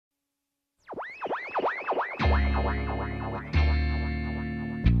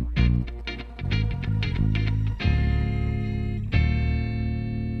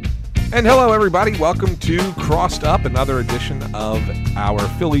And hello, everybody. Welcome to Crossed Up, another edition of our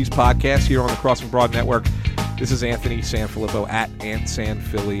Phillies podcast here on the Crossing Broad Network. This is Anthony Sanfilippo at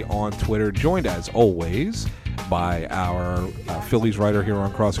AntSanPhilly on Twitter, joined as always by our Phillies writer here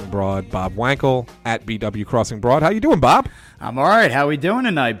on Crossing Broad, Bob Wankel at BW Crossing Broad. How you doing, Bob? I'm all right. How we doing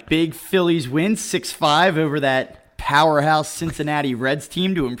tonight? Big Phillies win, 6-5 over that powerhouse Cincinnati Reds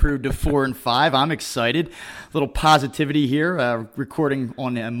team to improve to 4-5. I'm excited. A little positivity here, recording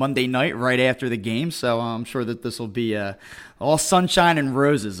on a Monday night right after the game, so I'm sure that this will be all sunshine and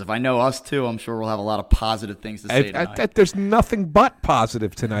roses. If I know us two, I'm sure we'll have a lot of positive things to say tonight. There's nothing but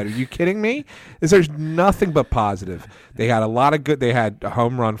positive tonight. Are you kidding me? There's nothing but positive. They had a lot of good. They had a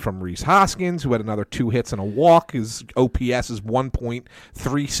home run from Rhys Hoskins, who had another 2 hits and a walk. His OPS is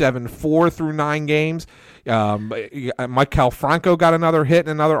 1.374 through 9 games. Maikel Franco got another hit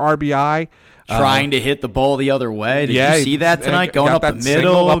and another RBI. Trying to hit the ball the other way. Did you see that tonight? Going up the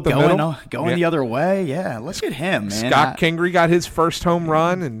middle, going the other way. Yeah, look at him, man. Scott Kingery got his first home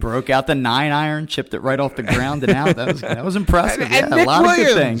run and broke out the 9-iron, chipped it right off the ground and out. That was impressive. And a lot Williams, of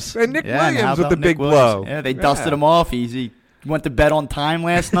good things. And Nick Williams with the big blow. Yeah, they dusted him off easy. Went to bed on time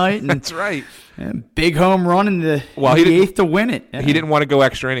last night. And, that's right. Big home run in the eighth to win it. Yeah. He didn't want to go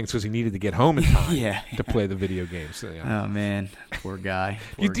extra innings because he needed to get home in time to play the video games. So, Oh, man. Poor guy.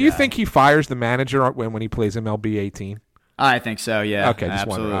 Do you think he fires the manager when he plays MLB 18? I think so, yeah. Okay,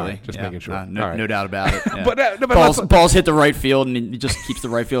 absolutely. Right, just making sure. No doubt about it. Yeah. but balls hit the right field, and he just keeps the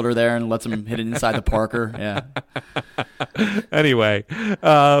right fielder there and lets him hit it inside the Parker. Yeah. Anyway,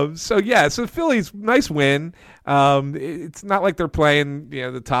 so Phillies, nice win. It's not like they're playing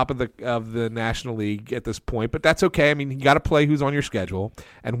the top of the National League at this point, but that's okay. I mean, you got to play who's on your schedule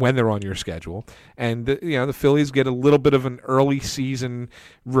and when they're on your schedule. And the Phillies get a little bit of an early season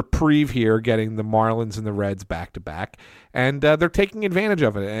reprieve here, getting the Marlins and the Reds back to back, and they're taking advantage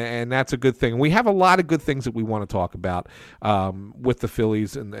of it, and that's a good thing. We have a lot of good things that we want to talk about with the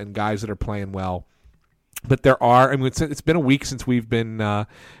Phillies and guys that are playing well. But it's been a week since we've been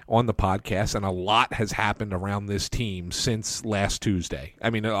on the podcast, and a lot has happened around this team since last Tuesday. I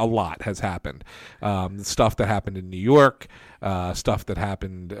mean, a lot has happened. Stuff that happened in New York, stuff that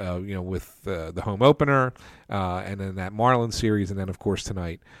happened, with the home opener, and then that Marlins series, and then, of course,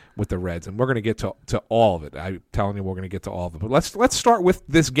 tonight with the Reds. And we're going to get to all of it. I'm telling you, we're going to get to all of it. But let's start with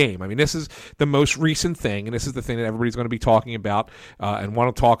this game. I mean, this is the most recent thing, and this is the thing that everybody's going to be talking about and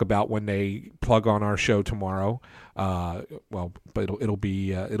want to talk about when they plug on our show tomorrow. But it'll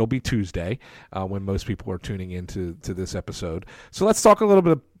be Tuesday when most people are tuning into this episode. So let's talk a little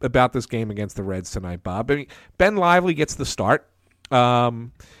bit about this game against the Reds tonight, Bob. I mean, Ben Lively gets the start.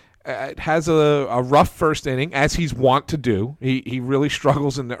 It has a rough first inning, as he's wont to do. He really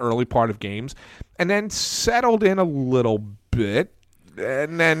struggles in the early part of games, and then settled in a little bit,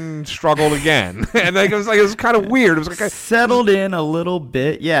 and then struggled again. And it was kind of weird. It was settled in a little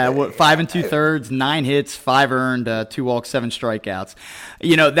bit. Yeah, 5 2/3, 9 hits, 5 earned, 2 walks, 7 strikeouts.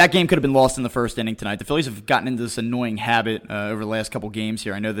 That game could have been lost in the first inning tonight. The Phillies have gotten into this annoying habit over the last couple games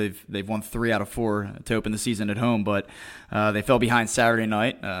here. I know they've won 3 out of 4 to open the season at home, but they fell behind Saturday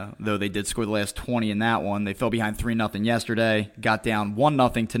night, though they did score the last 20 in that one. They fell behind 3-0 yesterday, got down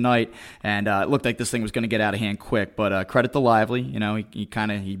 1-0 tonight, and it looked like this thing was going to get out of hand quick. But credit to Lively,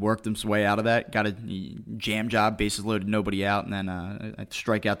 he worked his way out of that, got a jam job, bases loaded, nobody out, and then a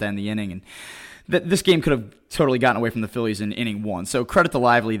strikeout to end the inning. And this game could have totally gotten away from the Phillies in inning 1. So credit to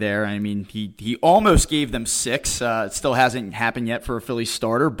Lively there. I mean, he almost gave them 6. It still hasn't happened yet for a Phillies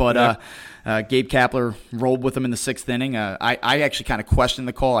starter, but Gabe Kapler rolled with him in the 6th inning. I actually kind of questioned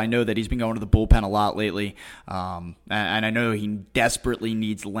the call. I know that he's been going to the bullpen a lot lately, and I know he desperately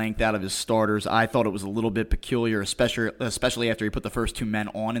needs length out of his starters. I thought it was a little bit peculiar, especially after he put the first 2 men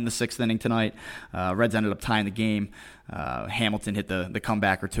on in the 6th inning tonight. Reds ended up tying the game. Hamilton hit the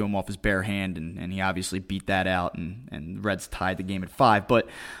comebacker to him off his bare hand, and he obviously beat that out, and the Reds tied the game at 5. But,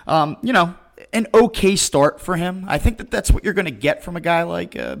 an okay start for him. I think that's what you're going to get from a guy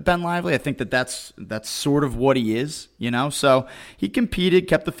like Ben Lively. I think that's sort of what he is, So he competed,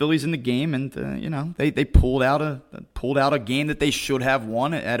 kept the Phillies in the game, and they pulled out a game that they should have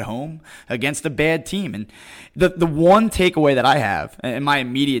won at home against a bad team. And the one takeaway that I have, and my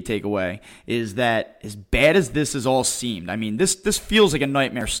immediate takeaway, is that as bad as this has all seemed, I mean, this feels like a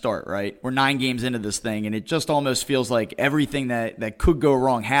nightmare start, right? We're 9 games into this thing, and it just almost feels like everything that could go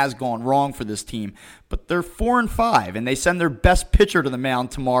wrong has gone wrong for this team. But they're 4-5, and they send their best pitcher to the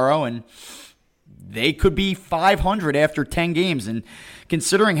mound tomorrow, and they could be 500 after 10 games. And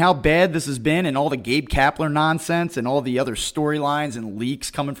considering how bad this has been and all the Gabe Kapler nonsense and all the other storylines and leaks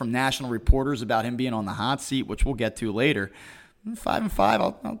coming from national reporters about him being on the hot seat, which we'll get to later, 5-5.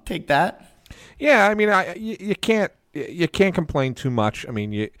 I'll take that. Yeah, I mean, you can't complain too much. I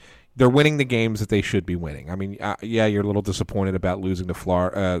mean, they're winning the games that they should be winning. I mean, yeah, you're a little disappointed about losing to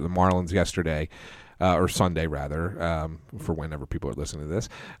the Marlins yesterday, or Sunday rather, for whenever people are listening to this.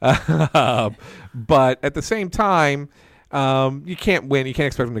 But at the same time, you can't win. You can't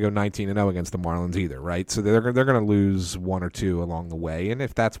expect them to go 19-0 against the Marlins either, right? So they're going to lose one or two along the way, and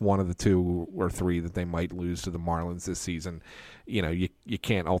if that's one of the 2 or 3 that they might lose to the Marlins this season, you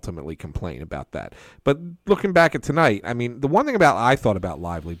can't ultimately complain about that. But looking back at tonight, I mean, the one thing I thought about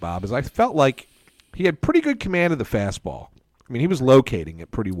Lively, Bob, is I felt like he had pretty good command of the fastball. I mean, he was locating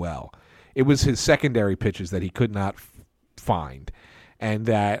it pretty well. It was his secondary pitches that he could not find. And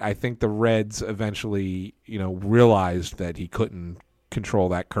that I think the Reds eventually, realized that he couldn't control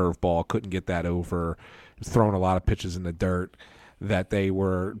that curveball, couldn't get that over, was throwing a lot of pitches in the dirt, that they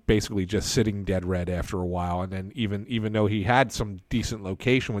were basically just sitting dead red after a while. And then even though he had some decent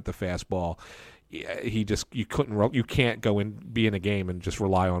location with the fastball, you can't go and be in a game and just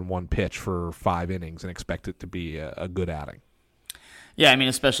rely on one pitch for 5 innings and expect it to be a good outing. Yeah, I mean,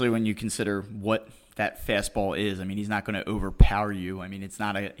 especially when you consider what that fastball is. I mean, he's not going to overpower you. I mean, he's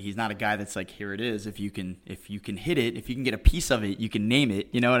not a guy that's like, here it is. If you can hit it, if you can get a piece of it, you can name it.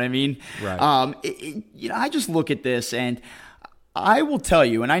 You know what I mean? Right. I just look at this, and I will tell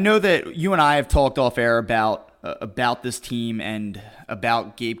you, and I know that you and I have talked off air about this team and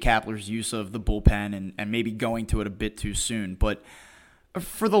about Gabe Kapler's use of the bullpen and maybe going to it a bit too soon, but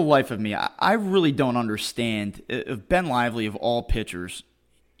for the life of me, I really don't understand. If Ben Lively, of all pitchers,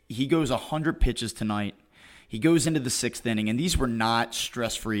 he goes 100 pitches tonight. He goes into the 6th inning, and these were not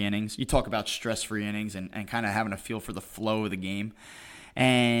stress-free innings. You talk about stress-free innings and kind of having a feel for the flow of the game.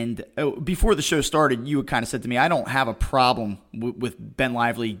 And before the show started, you had kind of said to me, I don't have a problem with Ben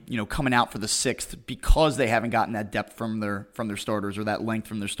Lively, coming out for the 6th because they haven't gotten that depth from their starters or that length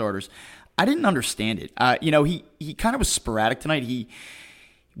from their starters. I didn't understand it. He kind of was sporadic tonight. He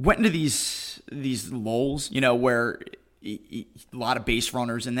went into these lulls, where a lot of base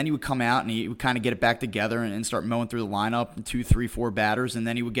runners, and then he would come out and he would kind of get it back together and start mowing through the lineup, 2, 3, 4 batters, and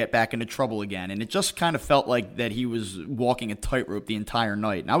then he would get back into trouble again. And it just kind of felt like that he was walking a tightrope the entire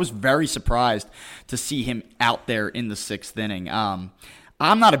night. And I was very surprised to see him out there in the 6th inning.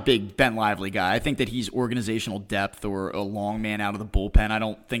 I'm not a big Ben Lively guy. I think that he's organizational depth or a long man out of the bullpen. I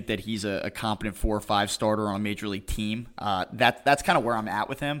don't think that he's a competent 4 or 5 starter on a major league team. That's kind of where I'm at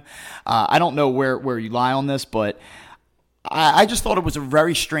with him. I don't know where you lie on this, but I just thought it was a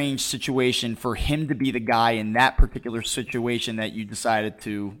very strange situation for him to be the guy in that particular situation that you decided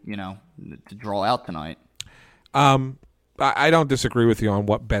to draw out tonight. I don't disagree with you on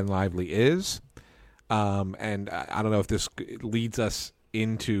what Ben Lively is. And I don't know if this leads us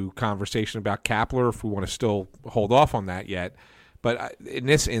into conversation about Kapler, if we want to still hold off on that yet. But in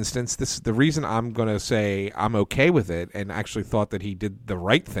this instance, the reason I'm going to say I'm okay with it and actually thought that he did the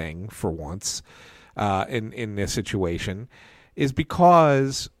right thing for once in this situation is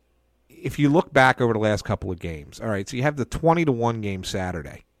because if you look back over the last couple of games, all right, so you have the 20-1 game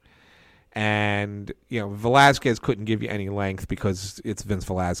Saturday. And, Velasquez couldn't give you any length because it's Vince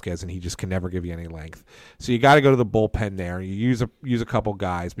Velasquez and he just can never give you any length. So you got to go to the bullpen there. You use a couple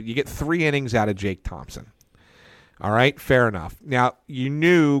guys, but you get 3 innings out of Jake Thompson. All right, fair enough. Now, you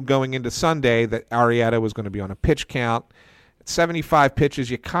knew going into Sunday that Arrieta was going to be on a pitch count. At 75 pitches,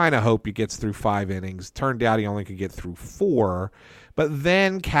 you kind of hope he gets through 5 innings. Turned out he only could get through 4. But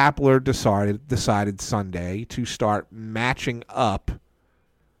then Kapler decided Sunday to start matching up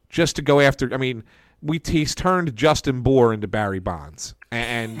just to go after. I mean, he's turned Justin Bour into Barry Bonds,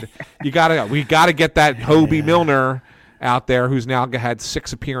 and we got to get that Hobie Milner out there, who's now had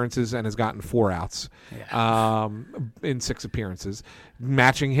 6 appearances and has gotten 4 outs in 6 appearances,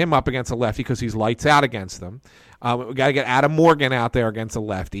 matching him up against a lefty because he's lights out against them. We got to get Adam Morgan out there against a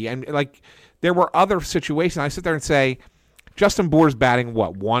lefty, and there were other situations. I sit there and say, Justin Bour's batting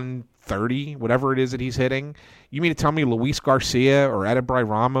 130, whatever it is that he's hitting. You mean to tell me Luis Garcia or Edebray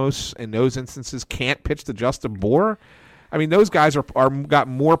Ramos in those instances can't pitch to Justin Bour? I mean, those guys are got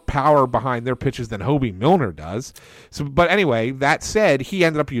more power behind their pitches than Hobie Milner does. So, but anyway, that said, he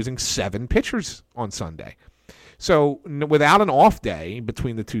ended up using 7 pitchers on Sunday. So without an off day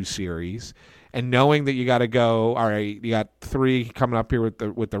between the 2 series, and knowing that you got to go, all right, you got 3 coming up here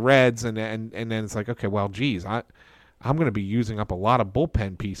with the Reds, and then it's like, okay, well, geez, I'm going to be using up a lot of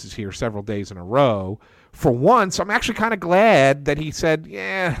bullpen pieces here several days in a row. For once, I'm actually kind of glad that he said,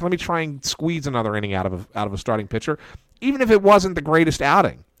 yeah, let me try and squeeze another inning out of a starting pitcher, even if it wasn't the greatest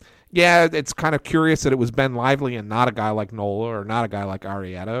outing. Yeah, it's kind of curious that it was Ben Lively and not a guy like Nola or not a guy like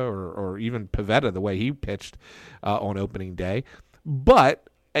Arrieta or even Pivetta, the way he pitched on opening day. But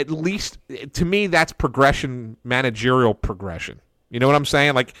at least, to me, that's progression, managerial progression. You know what I'm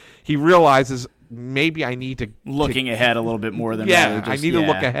saying? Like, he realizes maybe I need to... Looking ahead a little bit more than... I need to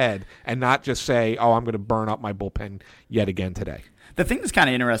look ahead and not just say, oh, I'm going to burn up my bullpen yet again today. The thing that's kind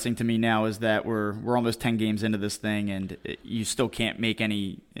of interesting to me now is that we're almost 10 games into this thing, and you still can't make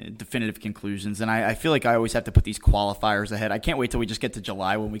any definitive conclusions. And I feel like I always have to put these qualifiers ahead. I can't wait till we just get to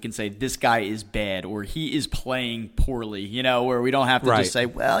July when we can say this guy is bad or he is playing poorly, where we don't have to just say,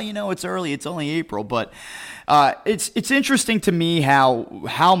 well, it's early, it's only April. But it's interesting to me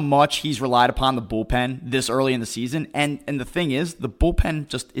how much he's relied upon the bullpen this early in the season. And the thing is, the bullpen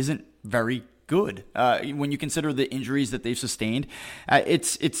just isn't very good when you consider the injuries that they've sustained.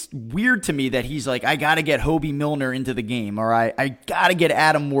 It's weird to me that he's like, I got to get Hobie Milner into the game, or I got to get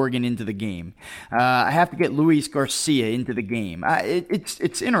Adam Morgan into the game. I have to get Luis Garcia into the game.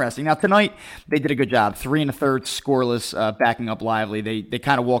 It's interesting. Now, tonight, they did a good job. 3 1/3 scoreless, backing up Lively. They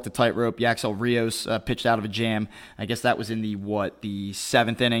kind of walked the tightrope. Yaxel Rios pitched out of a jam. I guess that was in the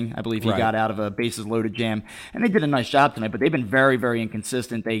 7th inning. I believe he got out of a bases-loaded jam. And they did a nice job tonight, but they've been very, very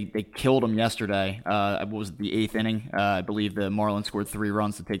inconsistent. They killed him yesterday. What was it, the 8th inning? I believe the Marlins scored 3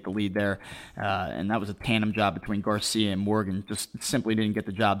 runs to take the lead there, and that was a tandem job between Garcia and Morgan. Just simply didn't get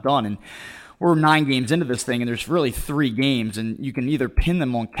the job done. And we're 9 games into this thing, and there's really 3 games, and you can either pin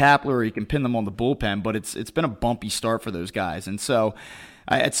them on Kapler or you can pin them on the bullpen, but it's been a bumpy start for those guys. And so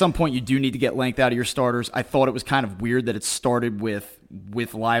at some point you do need to get length out of your starters. I thought it was kind of weird that it started with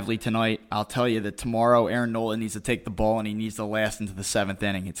Lively tonight. I'll tell you that tomorrow Aaron Nola needs to take the ball and he needs to last into the 7th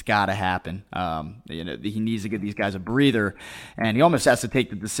inning. It's got to happen. He needs to give these guys a breather, and he almost has to take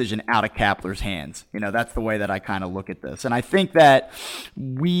the decision out of Kapler's hands. That's the way that I kind of look at this. And I think that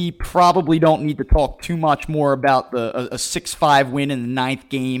we probably don't need to talk too much more about a 6-5 win in the 9th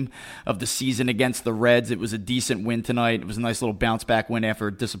game of the season against the Reds. It was a decent win tonight. It was a nice little bounce-back win after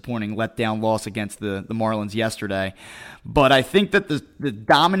a disappointing letdown loss against the Marlins yesterday. But I think that the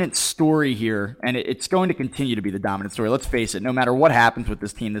dominant story here, and it's going to continue to be the dominant story, let's face it, no matter what happens with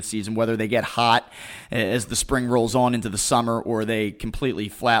this team this season, whether they get hot as the spring rolls on into the summer or they completely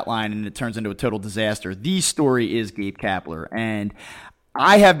flatline and it turns into a total disaster, the story is Gabe Kapler. And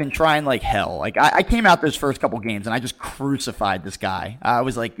I have been trying like hell. Like I came out those first couple games and I just crucified this guy. I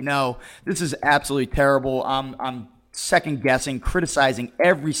was like, this is absolutely terrible. I'm second-guessing, criticizing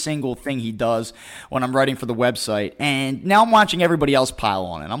every single thing he does when I'm writing for the website. And now I'm watching everybody else pile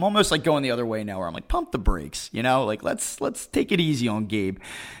on it. I'm almost like going the other way now where I'm like, pump the brakes, like let's take it easy on Gabe.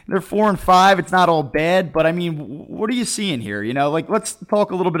 They're 4-5. It's not all bad, but I mean, what are you seeing here? Like let's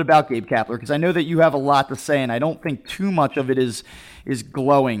talk a little bit about Gabe Kapler because I know that you have a lot to say and I don't think too much of it is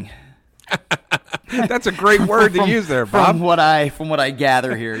glowing. That's a great word to use there, Bob. From what I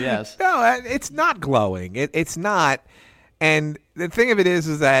gather here, yes. No, it's not glowing. It's not. And the thing of it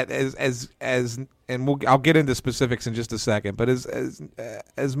is that I'll get into specifics in just a second. But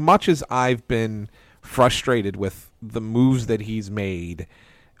as much as I've been frustrated with the moves that he's made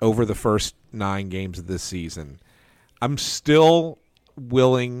over the first 9 games of this season, I'm still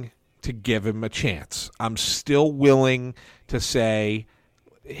willing to give him a chance. I'm still willing to say,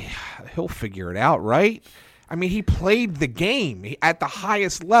 he'll figure it out, right? I mean, he played the game at the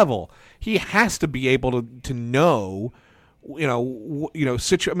highest level. He has to be able to know,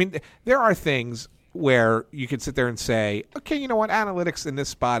 I mean, there are things where you can sit there and say, okay, you know what, analytics in this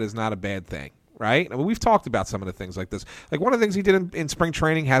spot is not a bad thing, right? I mean, we've talked about some of the things like this. Like one of the things he did in spring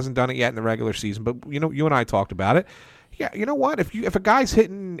training, hasn't done it yet in the regular season, but you and I talked about it. Yeah, you know what? If a guy's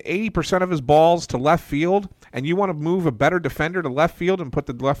hitting 80% of his balls to left field and you want to move a better defender to left field and put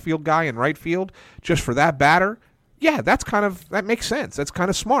the left field guy in right field just for that batter, yeah, that makes sense. That's kind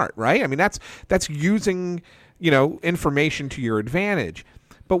of smart, right? I mean, that's using, information to your advantage.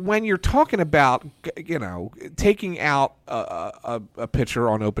 But when you're talking about, taking out a pitcher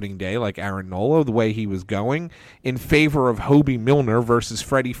on opening day like Aaron Nola, the way he was going, in favor of Hobie Milner versus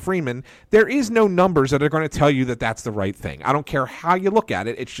Freddie Freeman, there is no numbers that are going to tell you that that's the right thing. I don't care how you look at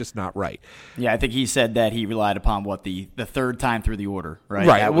it. It's just not right. Yeah, I think he said that he relied upon, the 3rd time through the order, right?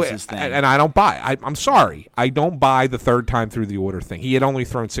 Right. That was his thing. And I don't buy. I'm sorry. I don't buy the 3rd time through the order thing. He had only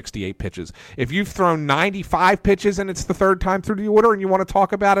thrown 68 pitches. If you've thrown 95 pitches and it's the 3rd time through the order and you want to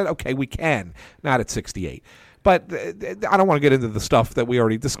talk about it, okay, we can. Not at 68. But I don't want to get into the stuff that we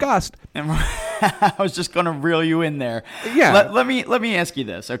already discussed. I was just going to reel you in there. Yeah. Let me ask you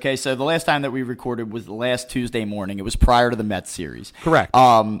this. Okay, so the last time that we recorded was last Tuesday morning. It was prior to the Mets series. Correct.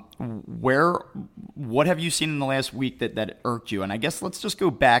 What have you seen in the last week that irked you? And I guess let's just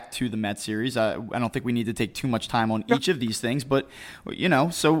go back to the Mets series. I don't think we need to take too much time on each of these things, but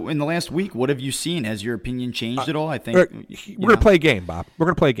so in the last week, what have you seen? Has your opinion changed at all? I think we're gonna play a game, Bob. We're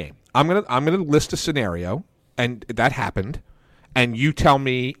gonna play a game. I'm gonna list a scenario, and that happened, and you tell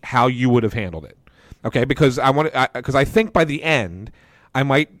me how you would have handled it. Okay, because I think by the end, I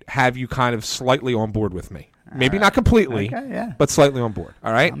might have you kind of slightly on board with me. Maybe not completely, but slightly on board.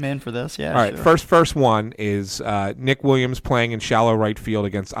 All right? I'm in for this, yeah. All right, sure. first one is Nick Williams playing in shallow right field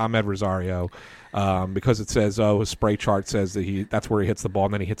against Ahmed Rosario because it says, his spray chart says that's where he hits the ball,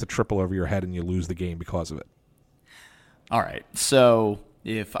 and then he hits a triple over your head, and you lose the game because of it. All right, so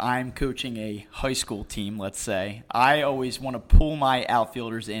if I'm coaching a high school team, let's say, I always want to pull my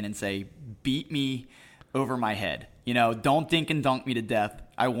outfielders in and say, beat me over my head. Don't dink and dunk me to death.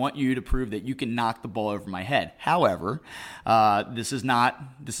 I want you to prove that you can knock the ball over my head. However, this is not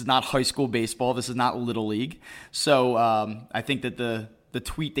high school baseball. This is not Little League. So I think that the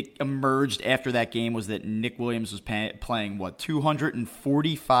tweet that emerged after that game was that Nick Williams was playing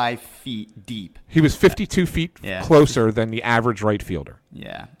 245 feet deep. He was 52 feet closer than the average right fielder.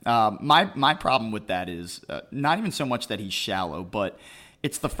 Yeah. My problem with that is not even so much that he's shallow, but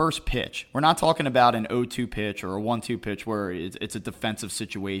it's the first pitch. We're not talking about an 0-2 pitch or a 1-2 pitch where it's a defensive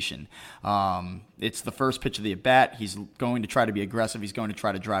situation. It's the first pitch of the at-bat. He's going to try to be aggressive. He's going to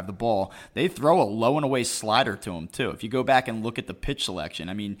try to drive the ball. They throw a low and away slider to him, too. If you go back and look at the pitch selection,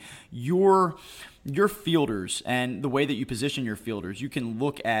 I mean, your fielders and the way that you position your fielders, you can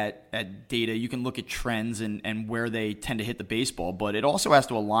look at data, you can look at trends and where they tend to hit the baseball, but it also has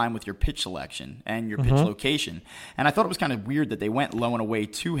to align with your pitch selection and your pitch location. And I thought it was kind of weird that they went low and away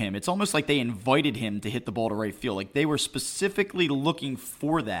to him. It's almost like they invited him to hit the ball to right field. Like they were specifically looking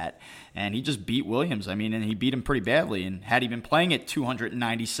for that, and he just beat Williams. I mean, and he beat him pretty badly. And had he been playing at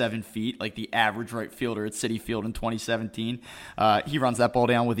 297 feet, like the average right fielder at Citi Field in 2017, he runs that ball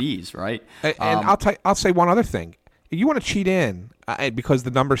down with ease, right? And I'll say one other thing. You want to cheat in because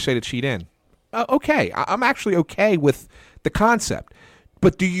the numbers say to cheat in. Okay, I'm actually okay with the concept.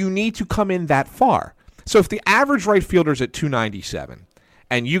 But do you need to come in that far? So if the average right fielder's at 297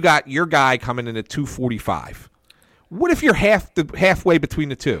 and you got your guy coming in at 245, what if you're halfway between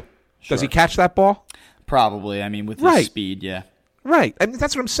the two? Sure. Does he catch that ball? Probably. I mean, with his speed, yeah. Right. I mean,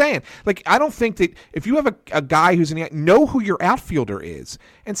 that's what I'm saying. Like, I don't think that if you have a guy who's know who your outfielder is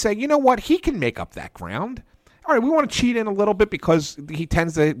and say, you know what, he can make up that ground. All right, we want to cheat in a little bit because he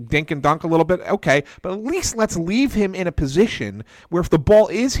tends to dink and dunk a little bit. Okay, but at least let's leave him in a position where if the ball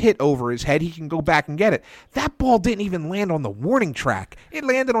is hit over his head, he can go back and get it. That ball didn't even land on the warning track. It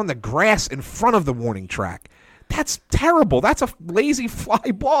landed on the grass in front of the warning track. That's terrible. That's a lazy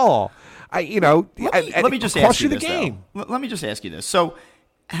fly ball. Let me just ask you this, game. Let me just ask you this. So,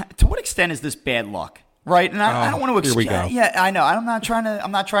 to what extent is this bad luck? Right, and I don't want to excuse. Yeah, I know. I'm not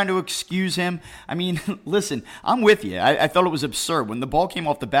trying to excuse him. I mean, listen, I'm with you. I thought it was absurd when the ball came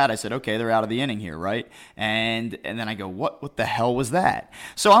off the bat. I said, okay, they're out of the inning here, right? And then I go, what the hell was that?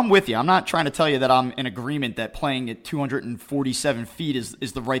 So I'm with you. I'm not trying to tell you that I'm in agreement that playing at 247 feet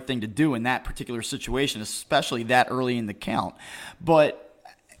is the right thing to do in that particular situation, especially that early in the count. But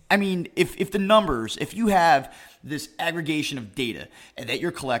I mean, if the numbers, if you have this aggregation of data that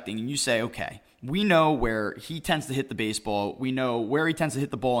you're collecting, and you say, okay, we know where he tends to hit the baseball. We know where he tends to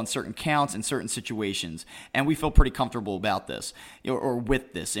hit the ball in certain counts and certain situations. And we feel pretty comfortable about this or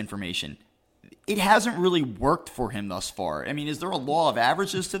with this information. It hasn't really worked for him thus far. I mean, is there a law of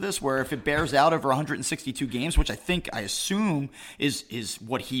averages to this where if it bears out over 162 games, which I assume is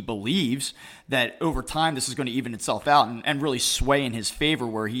what he believes, that over time this is going to even itself out and really sway in his favor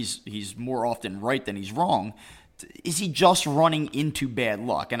where he's more often right than he's wrong? Is he just running into bad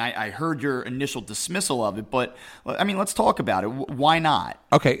luck? And I heard your initial dismissal of it, but, I mean, let's talk about it. Why not?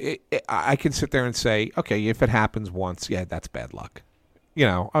 Okay, I can sit there and say, okay, if it happens once, yeah, that's bad luck.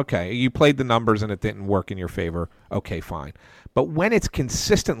 Okay, you played the numbers and it didn't work in your favor. Okay, fine. But when it's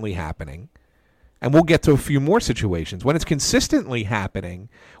consistently happening, and we'll get to a few more situations, when it's consistently happening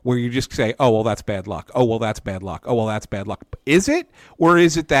where you just say, oh, well, that's bad luck. Oh, well, that's bad luck. Oh, well, that's bad luck. Is it? Or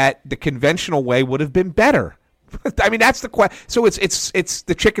is it that the conventional way would have been better? I mean, that's the question. So it's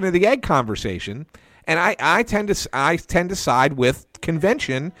the chicken or the egg conversation, And I tend to side with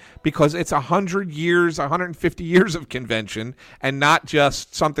convention because it's 100 years, 150 years of convention, and not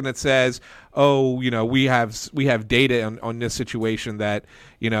just something that says, oh, we have data on this situation that,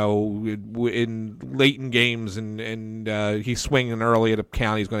 in late in games and he's swinging early at a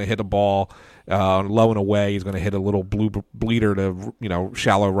count, he's going to hit a ball low and away, he's going to hit a little blue bleeder to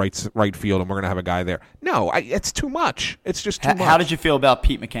shallow right field, and we're going to have a guy there. No, it's too much. It's just too much. How did you feel about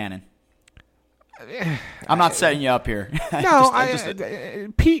Pete Mackanin? I'm not setting you up here.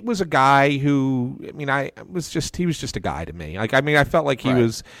 No, Pete was a guy who, he was just a guy to me. I felt like he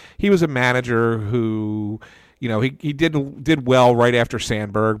was a manager who, he did well right after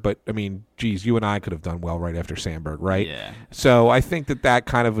Sandberg, but geez, you and I could have done well right after Sandberg, right? Yeah. So I think that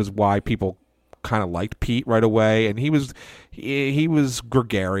kind of was why people kind of liked Pete right away, and he was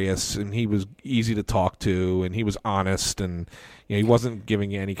gregarious, and he was easy to talk to, and he was honest, and he wasn't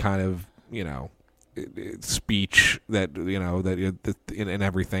giving you any kind of speech that and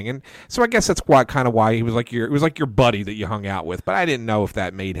everything, and so I guess that's why he was like your buddy that you hung out with. But I didn't know if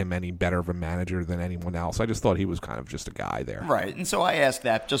that made him any better of a manager than anyone else. I just thought he was kind of just a guy there, right? And so I ask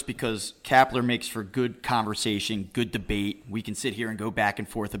that just because Kapler makes for good conversation, good debate. We can sit here and go back and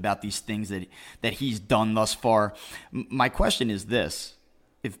forth about these things that he's done thus far. My question is this: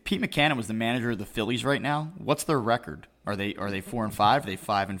 if Pete Mackanin was the manager of the Phillies right now, what's their record? Are they 4-5? Are they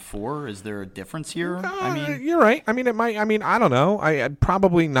 5-4? Is there a difference here? You're right. It might. I don't know.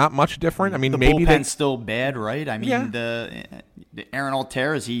 Probably not much different. The maybe bullpen's still bad, right? Yeah. The Aaron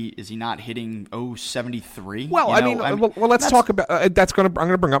Altair, is he not hitting 0.73? Well, let's talk about that's. I'm going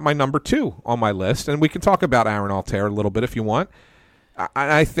to bring up my number 2 on my list, and we can talk about Aaron Altair a little bit if you want.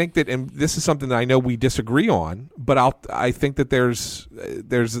 I think that, and this is something that I know we disagree on, but I think that there's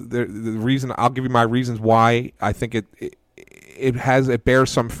the reason. I'll give you my reasons why I think it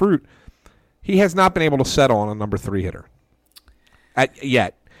bears some fruit. He has not been able to settle on a number 3 hitter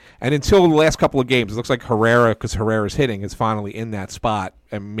yet, and until the last couple of games, it looks like Herrera, because Herrera's hitting, is finally in that spot,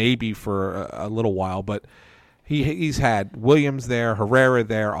 and maybe for a little while, but he's had Williams there, Herrera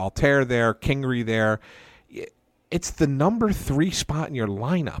there, Altair there, Kingery there. It's the number 3 spot in your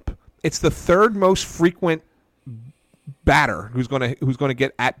lineup. It's the third most frequent batter who's going to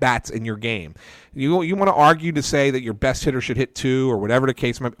get at bats in your game. You want to argue to say that your best hitter should hit 2 or whatever the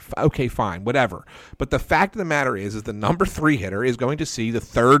case might be. Okay, fine, whatever. But the fact of the matter is the number 3 hitter is going to see the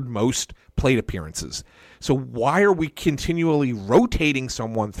third most plate appearances. So why are we continually rotating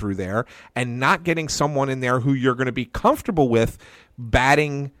someone through there and not getting someone in there who you're going to be comfortable with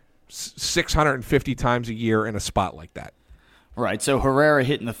batting 650 times a year in a spot like that? Right, so Herrera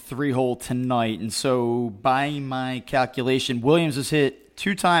hitting the 3-hole tonight, and so by my calculation, Williams has hit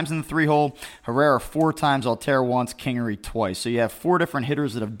 2 times in the 3-hole, Herrera 4 times, Altair once, Kingery twice. So you have 4 different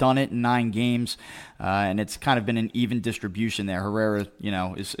hitters that have done it in 9 games, and it's kind of been an even distribution there. Herrera,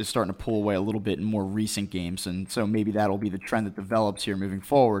 is starting to pull away a little bit in more recent games, and so maybe that'll be the trend that develops here moving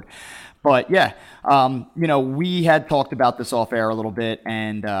forward. But yeah, we had talked about this off air a little bit,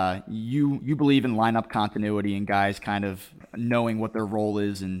 and you believe in lineup continuity and guys kind of knowing what their role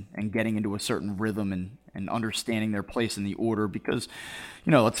is and getting into a certain rhythm and understanding their place in the order because,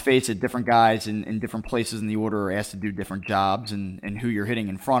 let's face it, different guys in different places in the order are asked to do different jobs, and who you're hitting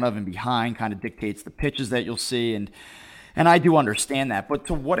in front of and behind kind of dictates the pitches that you'll see, and I do understand that. But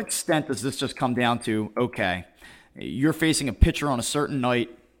to what extent does this just come down to, okay, you're facing a pitcher on a certain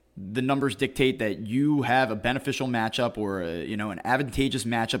night, the numbers dictate that you have a beneficial matchup or an advantageous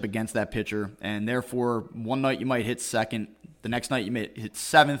matchup against that pitcher, and therefore one night you might hit second, the next night you might hit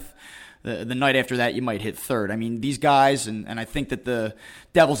seventh, the night after that you might hit third. These guys, and I think that the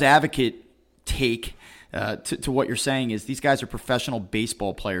devil's advocate take to what you're saying is these guys are professional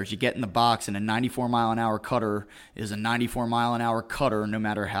baseball players. You get in the box, and a 94-mile-an-hour cutter is a 94-mile-an-hour cutter no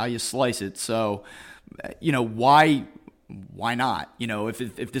matter how you slice it. So, why not?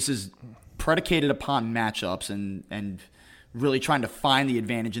 If this is predicated upon matchups and really trying to find the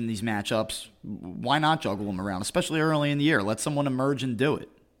advantage in these matchups, why not juggle them around, especially early in the year? Let someone emerge and do it.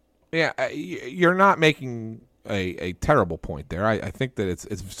 Yeah, you're not making a terrible point there. I think that it's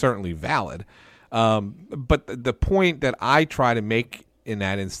certainly valid. But the point that I try to make in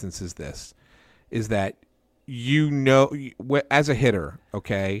that instance is this, is that as a hitter,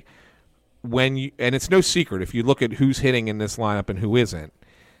 okay, and it's no secret if you look at who's hitting in this lineup and who isn't,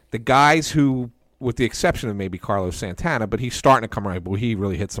 the guys who, with the exception of maybe Carlos Santana, but he's starting to come around. But he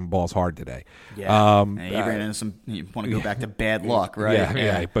really hit some balls hard today. Yeah, he ran into some. You want to go back to bad luck, right?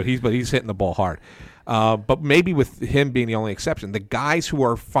 Yeah. But he's hitting the ball hard. But maybe with him being the only exception, the guys who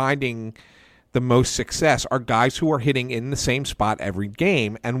are finding the most success are guys who are hitting in the same spot every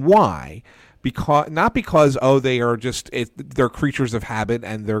game. And why? because they are they're creatures of habit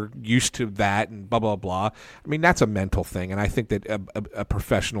and they're used to that and blah blah blah. I mean, that's a mental thing, and I think that a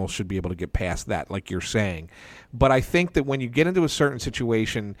professional should be able to get past that, like you're saying. But I think that when you get into a certain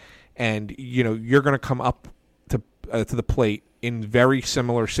situation and you're going to come up to the plate in very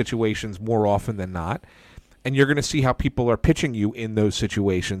similar situations more often than not, and you're going to see how people are pitching you in those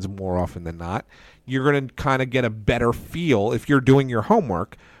situations more often than not, you're going to kind of get a better feel if you're doing your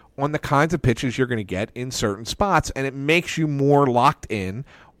homework on the kinds of pitches you're going to get in certain spots, and it makes you more locked in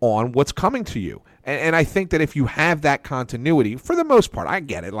on what's coming to you. And I think that if you have that continuity, for the most part, I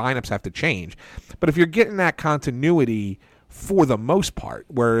get it, lineups have to change, but if you're getting that continuity for the most part,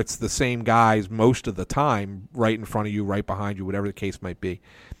 where it's the same guys most of the time, right in front of you, right behind you, whatever the case might be,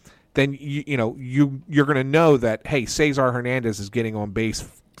 then you're going to know that, hey, Cesar Hernandez is getting on base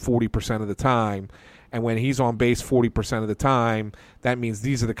 40% of the time, and when he's on base 40% of the time, that means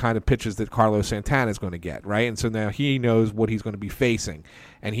these are the kind of pitches that Carlos Santana is going to get, right? And so now he knows what he's going to be facing,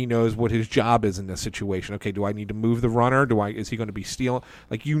 and he knows what his job is in this situation. Okay, do I need to move the runner? Is he going to be stealing?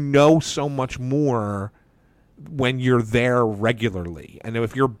 Like, so much more when you're there regularly. And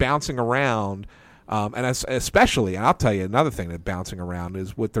if you're bouncing around, and especially, and I'll tell you another thing that bouncing around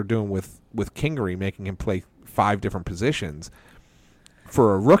is what they're doing with Kingery, making him play 5 different positions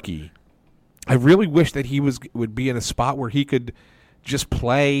for a rookie. I really wish that he would be in a spot where he could just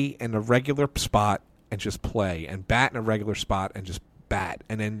play in a regular spot and just play, and bat in a regular spot and just bat.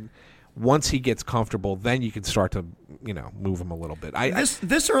 And then once he gets comfortable, then you can start to, move him a little bit.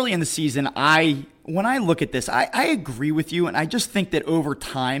 This early in the season, when I look at this, I agree with you, and I just think that over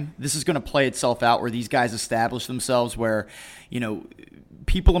time, this is going to play itself out where these guys establish themselves, where,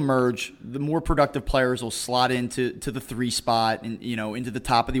 people emerge, the more productive players will slot into the 3 spot and, into the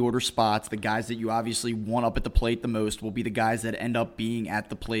top of the order spots. The guys that you obviously want up at the plate the most will be the guys that end up being at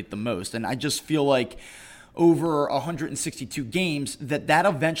the plate the most. And I just feel like over 162 games that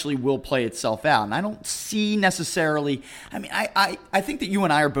eventually will play itself out. And I don't see necessarily, I think that you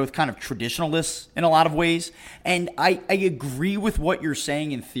and I are both kind of traditionalists in a lot of ways. And I agree with what you're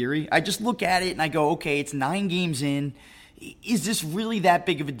saying in theory. I just look at it and I go, okay, it's 9 games in. Is this really that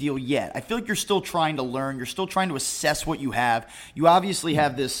big of a deal yet? I feel like you're still trying to learn. You're still trying to assess what you have. You obviously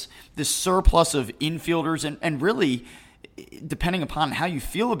have this surplus of infielders, and really, depending upon how you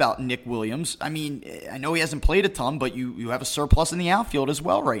feel about Nick Williams, I know he hasn't played a ton, but you have a surplus in the outfield as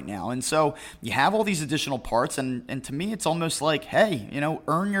well right now. And so you have all these additional parts, and to me, it's almost like, hey,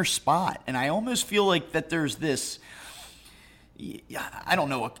 earn your spot. And I almost feel like that there's this, I don't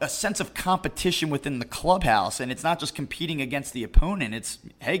know, a sense of competition within the clubhouse, and it's not just competing against the opponent. It's,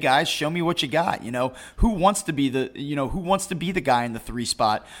 hey guys, show me what you got. Who wants to be the guy in the 3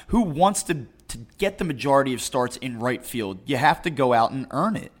 spot? Who wants to get the majority of starts in right field? You have to go out and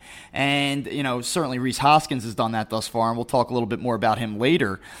earn it. And certainly Rhys Hoskins has done that thus far, and we'll talk a little bit more about him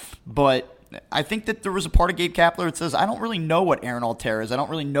later. But I think that there was a part of Gabe Kapler that says, I don't really know what Aaron Altherr is. I don't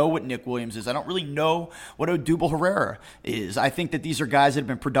really know what Nick Williams is. I don't really know what Odubel Herrera is. I think that these are guys that have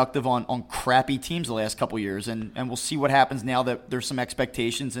been productive on crappy teams the last couple years, and we'll see what happens now that there's some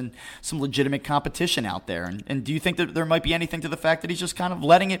expectations and some legitimate competition out there. And do you think that there might be anything to the fact that he's just kind of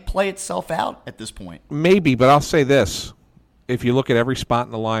letting it play itself out at this point? Maybe, but I'll say this. If you look at every spot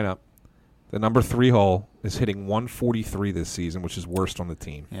in the lineup, the number 3 hole is hitting 143 this season, which is worst on the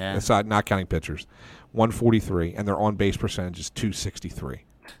team. Yeah. It's not counting pitchers. 143, and their on-base percentage is 263.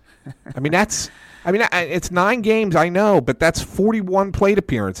 It's 9 games, I know, but that's 41 plate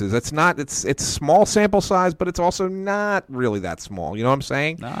appearances. It's small sample size, but it's also not really that small. You know what I'm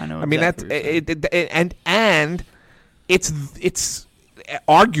saying? No, I know. And it's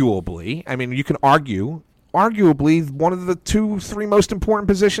arguably, you can argue, one of the 2-3 most important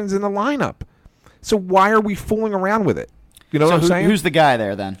positions in the lineup. So why are we fooling around with it? You know what I'm saying? Who's the guy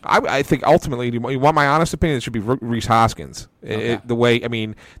there then? I think ultimately, you want my honest opinion, it should be Rhys Hoskins. Okay. The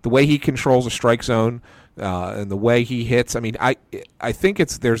way he controls a strike zone, and the way he hits. I think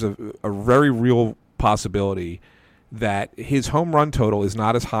there's a very real possibility that his home run total is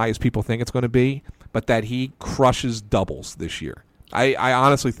not as high as people think it's going to be, but that he crushes doubles this year. I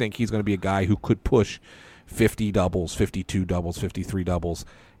honestly think he's going to be a guy who could push 50 doubles, 52 doubles, 53 doubles,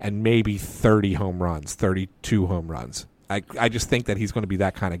 and maybe 30 home runs, 32 home runs. I just think that he's going to be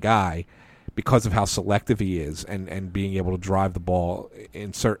that kind of guy because of how selective he is and being able to drive the ball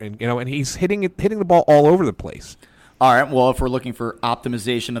in certain, and he's hitting the ball all over the place. All right, well, if we're looking for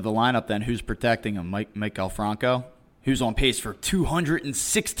optimization of the lineup, then who's protecting him? Maikel Franco, who's on pace for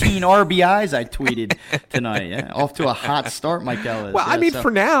 216 RBIs, I tweeted tonight. Yeah, off to a hot start, Maikel is. Well,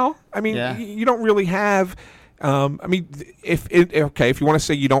 for now, you don't really have. I mean, if you want to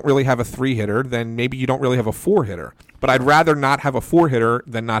say you don't really have a 3-hitter, then maybe you don't really have a 4-hitter. But I'd rather not have a 4-hitter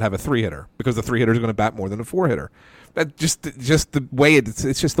than not have a 3-hitter, because the 3-hitter is going to bat more than a 4-hitter. That just the way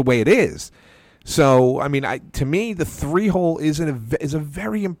it's just the way it is. So I mean, to me, the 3-hole is a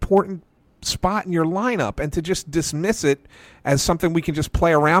very important spot in your lineup, and to just dismiss it as something we can just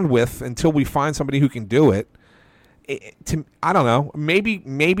play around with until we find somebody who can do it. I don't know.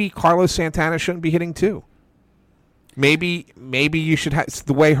 Maybe Carlos Santana shouldn't be hitting 2. Maybe you should have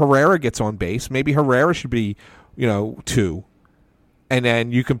the way Herrera gets on base. Maybe Herrera should be, 2, and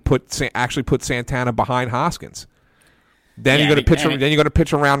then you can actually put Santana behind Hoskins. Then you're going to pitch. Then you're going to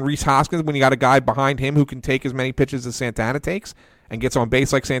pitch around Rhys Hoskins when you got a guy behind him who can take as many pitches as Santana takes and gets on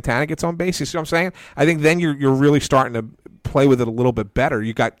base like Santana gets on base. You see what I'm saying? I think then you're really starting to play with it a little bit better.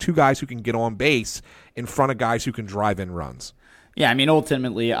 You got 2 guys who can get on base in front of guys who can drive in runs. Yeah, I mean,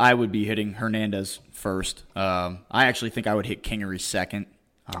 ultimately, I would be hitting Hernandez first. I actually think I would hit Kingery second.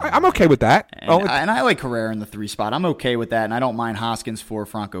 I'm okay with that. And I like Herrera in the 3 spot. I'm okay with that, and I don't mind Hoskins 4,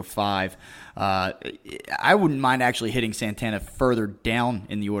 Franco 5. I wouldn't mind actually hitting Santana further down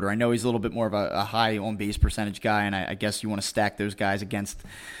in the order. I know he's a little bit more of a high on-base percentage guy, and I guess you want to stack those guys against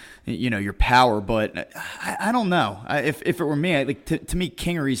your power, but I don't know. If it were me, to me,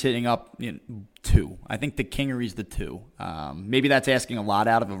 Kingery's hitting up 2. I think the Kingery's the 2. Maybe that's asking a lot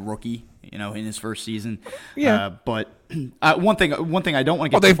out of a rookie, in his first season. Yeah. But one thing I don't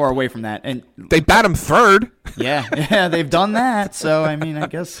want to get too far away from that, and they bat him 3rd. Yeah, they've done that. So I mean, I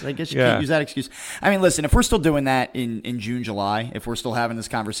guess you can't use that excuse. I mean, listen, if we're still doing that in June, July, if we're still having this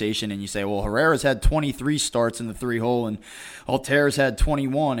conversation, and you say, well, Herrera's had 23 starts in the 3-hole, and Alter's had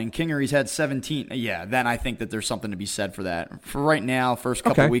 21, and Kingery's had 17. Yeah, then I think that there's something to be said for that. For right now, first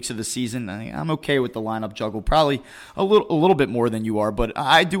couple weeks of the season, I'm okay with the lineup juggle. Probably a little bit more than you are, but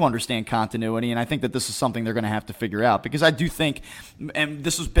I do understand continuity, and I think that this is something they're going to have to figure out, because I do think, and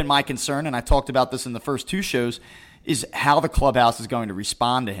this has been my concern, and I talked about this in the first 2 shows, is how the clubhouse is going to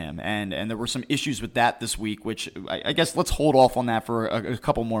respond to him. And there were some issues with that this week, which I guess let's hold off on that for a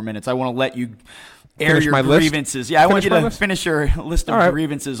couple more minutes. I want to let you air your grievances. List? Yeah, I want you to finish your list of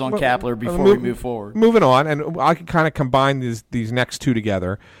grievances on Kapler before we move forward. Moving on, and I can kind of combine these next 2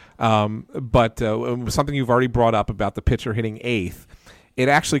 together. But something you've already brought up about the pitcher hitting 8th, it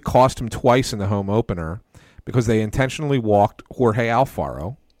actually cost him twice in the home opener because they intentionally walked Jorge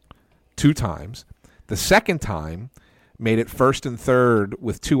Alfaro 2 times. The second time made it 1st and 3rd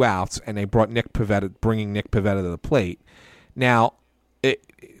with 2 outs, and they brought bringing Nick Pivetta to the plate. Now,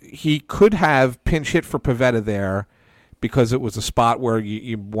 he could have pinch hit for Pivetta there because it was a spot where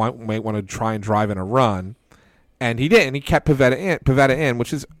you might want to try and drive in a run, and he didn't. He kept Pivetta in,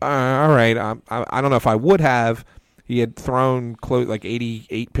 which is all right. I don't know if I would have. He had thrown like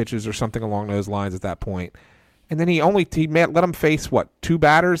 88 pitches or something along those lines at that point. And then he let him face, 2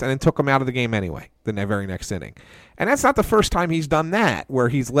 batters, and then took him out of the game anyway, the very next inning. And that's not the first time he's done that, where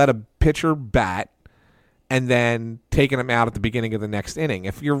he's let a pitcher bat and then taken him out at the beginning of the next inning.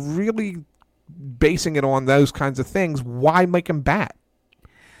 If you're really basing it on those kinds of things, why make him bat?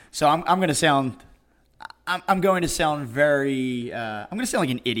 So I'm going to sound... I'm going to sound very. I'm going to sound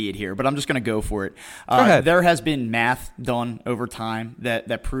like an idiot here, but I'm just going to go for it. Go ahead. There has been math done over time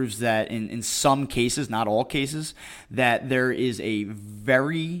that proves that in some cases, not all cases, that there is a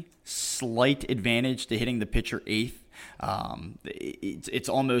very slight advantage to hitting the pitcher 8th. It's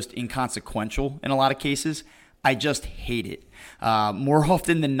almost inconsequential in a lot of cases. I just hate it. More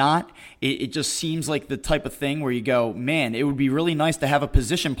often than not, it just seems like the type of thing where you go, man, it would be really nice to have a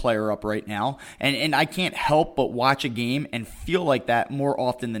position player up right now. And I can't help but watch a game and feel like that more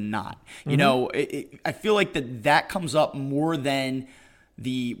often than not. Mm-hmm. I feel like that comes up more than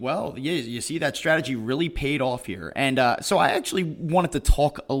you see that strategy really paid off here. And so I actually wanted to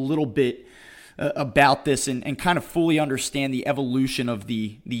talk a little bit about this and kind of fully understand the evolution of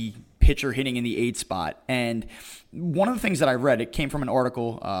the pitcher hitting in the 8 spot. And one of the things that I read, it came from an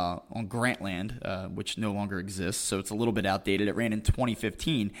article on Grantland, which no longer exists, so it's a little bit outdated. It ran in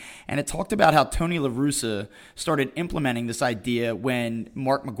 2015, and it talked about how Tony La Russa started implementing this idea when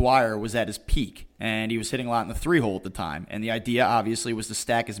Mark McGwire was at his peak, and he was hitting a lot in the 3-hole at the time. And the idea, obviously, was to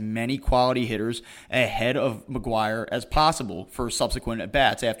stack as many quality hitters ahead of McGwire as possible for subsequent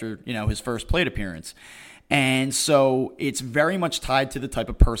at-bats after his first plate appearance. And so it's very much tied to the type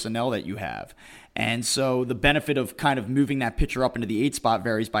of personnel that you have. And so the benefit of kind of moving that pitcher up into the 8 spot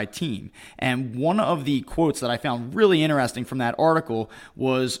varies by team. And one of the quotes that I found really interesting from that article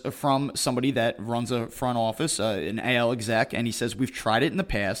was from somebody that runs a front office, an AL exec, and he says, we've tried it in the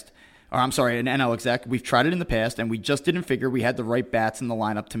past. or I'm sorry, an NL exec. We've tried it in the past, and we just didn't figure we had the right bats in the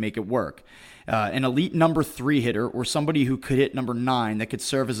lineup to make it work. An elite number 3 hitter or somebody who could hit number 9 that could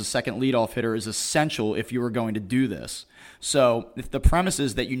serve as a second leadoff hitter is essential if you were going to do this. So if the premise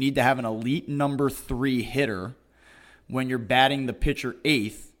is that you need to have an elite number 3 hitter when you're batting the pitcher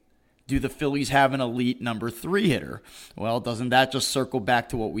 8th, do the Phillies have an elite number 3 hitter? Well, doesn't that just circle back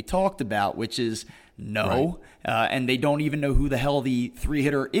to what we talked about, which is no, right. And they don't even know who the hell the 3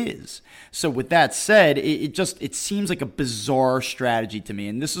 hitter is. So with that said, it seems like a bizarre strategy to me,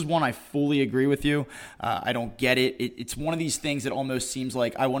 and this is one I fully agree with you. I don't get it. It's one of these things that almost seems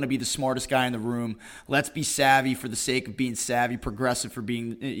like I want to be the smartest guy in the room. Let's be savvy for the sake of being savvy, progressive for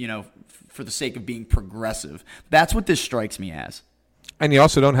being, for the sake of being progressive. That's what this strikes me as. And you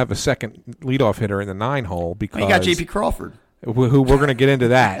also don't have a second leadoff hitter in the 9 hole because you got J.P. Crawford, who we're going to get into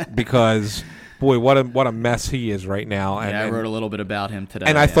that because boy, what a mess he is right now. And, I wrote a little bit about him today,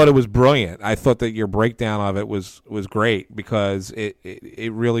 and I thought it was brilliant. I thought that your breakdown of it was great because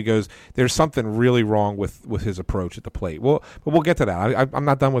it really goes. There's something really wrong with his approach at the plate. Well, but we'll get to that. I'm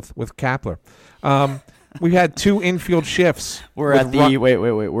not done with Kapler. We had 2 infield shifts. We're at the wait.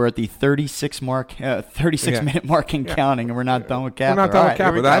 We're at the 36 mark, 36-minute mark and counting, and we're not done with Kapler. We're not done with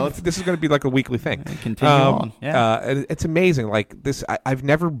Kapler. This is going to be like a weekly thing. Continue on. Yeah, it's amazing. Like this, I've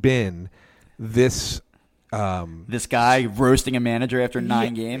never been this. This guy roasting a manager after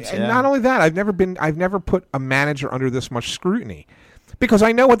 9 games. And not only that, I've never put a manager under this much scrutiny. Because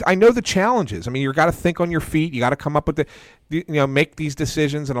I know the challenges. I mean, you got to think on your feet. You got to come up with make these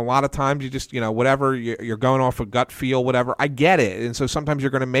decisions. And a lot of times you just, whatever, you're going off a gut feel, whatever. I get it. And so sometimes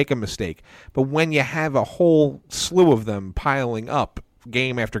you're going to make a mistake. But when you have a whole slew of them piling up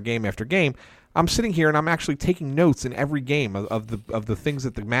game after game after game, I'm sitting here and I'm actually taking notes in every game of the things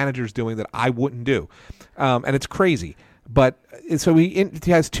that the manager's doing that I wouldn't do. And it's crazy. But so he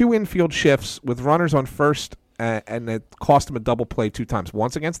has 2 infield shifts with runners on first. And it cost him a double play 2 times.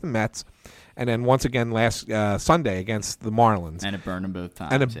 Once against the Mets, and then once again last Sunday against the Marlins. And it burned him both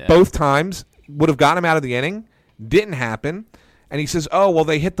times. And both times would have gotten him out of the inning. Didn't happen. And he says, oh, well,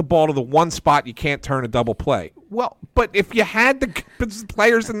 they hit the ball to the one spot you can't turn a double play. Well, but if you had the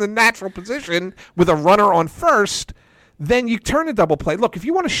players in the natural position with a runner on first, then you turn a double play. Look, if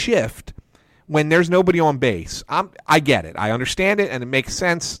you want to shift when there's nobody on base, I get it. I understand it, and it makes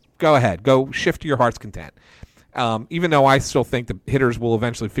sense. Go ahead. Go shift to your heart's content. Even though I still think the hitters will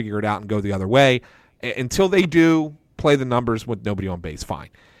eventually figure it out and go the other way. Until they do, play the numbers with nobody on base, fine.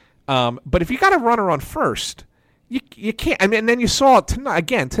 But if you got a runner on first, you can't. I mean, and then you saw it tonight. I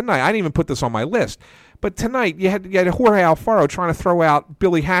didn't even put this on my list. But tonight, you had Jorge Alfaro trying to throw out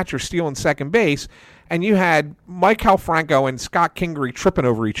Billy Hatcher stealing second base, and you had Mike Calfranco and Scott Kingery tripping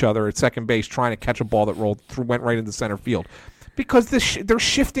over each other at second base trying to catch a ball that went right into center field. Because they're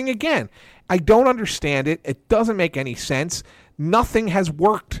shifting again. I don't understand it. It doesn't make any sense. Nothing has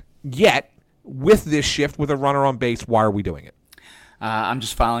worked yet with this shift with a runner on base. Why are we doing it? I'm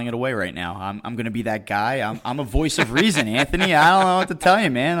just filing it away right now. I'm going to be that guy. I'm a voice of reason, Anthony. I don't know what to tell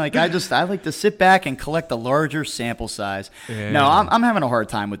you, man. Like I like to sit back and collect a larger sample size. Yeah. No, I'm having a hard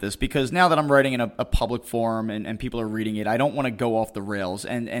time with this because now that I'm writing in a public forum and people are reading it, I don't want to go off the rails.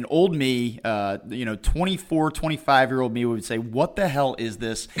 And old me, 24, 25-year-old me would say, "What the hell is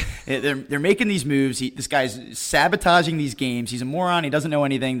this? They're making these moves. This guy's sabotaging these games. He's a moron. He doesn't know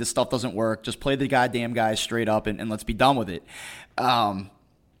anything. This stuff doesn't work. Just play the goddamn guy straight up and let's be done with it."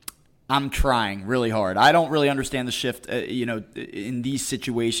 I'm trying really hard. I don't really understand the shift, in these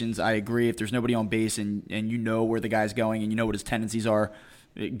situations. I agree. If there's nobody on base and you know where the guy's going and you know what his tendencies are,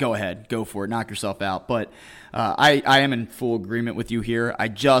 go ahead, go for it, knock yourself out. But I am in full agreement with you here.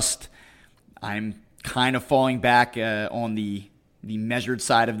 I'm kind of falling back on the measured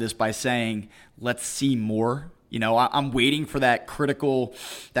side of this by saying, let's see more. I'm waiting for that critical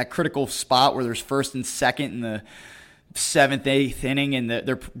spot where there's first and second in the 7th, 8th inning, and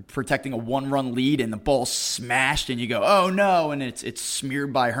they're protecting a 1-run lead, and the ball's smashed, and you go, oh no, and it's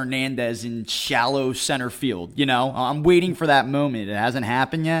smeared by Hernandez in shallow center field. I'm waiting for that moment. It hasn't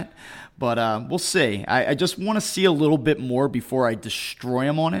happened yet, but we'll see. I just want to see a little bit more before I destroy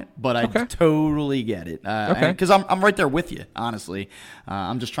him on it, but I totally get it. Because I'm right there with you, honestly.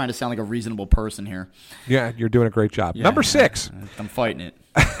 I'm just trying to sound like a reasonable person here. Yeah, you're doing a great job. Yeah, Number 6. I'm fighting it.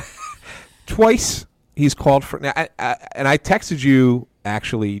 Twice. He's called for now, and I texted you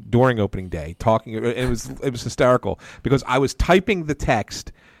actually during opening day, talking. It was hysterical because I was typing the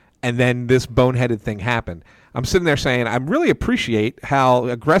text, and then this boneheaded thing happened. I'm sitting there saying I really appreciate how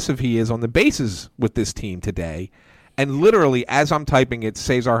aggressive he is on the bases with this team today, and literally as I'm typing it,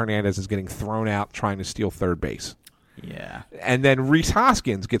 Cesar Hernandez is getting thrown out trying to steal third base. Yeah. And then Rhys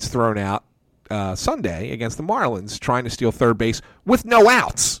Hoskins gets thrown out Sunday against the Marlins trying to steal third base with no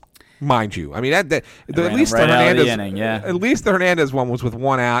outs, mind you. I mean, at least right the out of Hernandez, the inning, yeah. at least the Hernandez one was with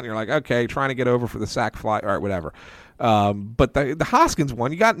one out, and you're like, okay, trying to get over for the sac fly or whatever. But the Hoskins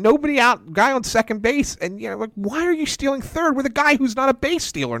one, you got nobody out, guy on second base, and like, why are you stealing third with a guy who's not a base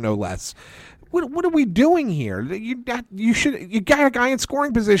stealer, no less? What are we doing here? You got a guy in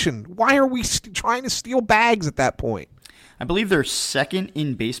scoring position. Why are we trying to steal bags at that point? I believe they're second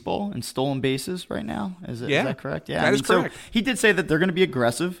in baseball in stolen bases right now. Is that correct? Yeah, that is correct. So he did say that they're going to be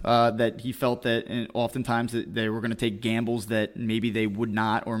aggressive, that he felt that oftentimes that they were going to take gambles that maybe they would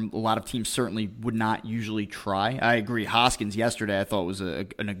not, or a lot of teams certainly would not usually try. I agree. Hoskins yesterday I thought was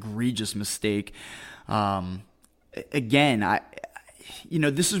an egregious mistake. Again,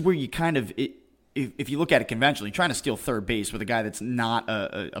 this is where you kind of if you look at it conventionally, trying to steal third base with a guy that's not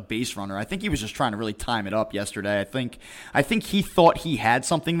a base runner, I think he was just trying to really time it up yesterday. I think he thought he had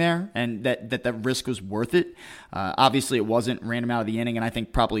something there and that risk was worth it. Obviously, it wasn't. Ran him out of the inning, and I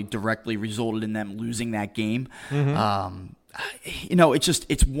think probably directly resulted in them losing that game. Mm-hmm.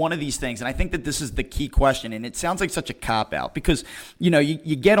 It's one of these things, and I think that this is the key question, and it sounds like such a cop-out because,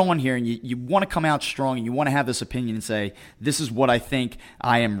 you get on here and you want to come out strong and you want to have this opinion and say, this is what I think,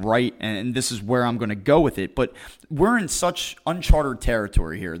 I am right, and this is where I'm going to go with it. But we're in such uncharted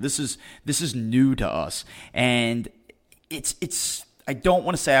territory here. This is new to us, and it's I don't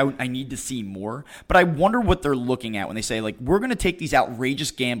want to say I need to see more, but I wonder what they're looking at when they say, like, we're going to take these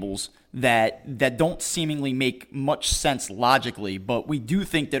outrageous gambles that don't seemingly make much sense logically, but we do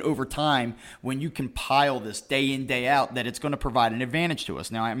think that over time, when you compile this day in, day out, that it's going to provide an advantage to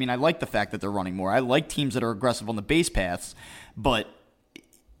us. Now, I mean, I like the fact that they're running more. I like teams that are aggressive on the base paths, but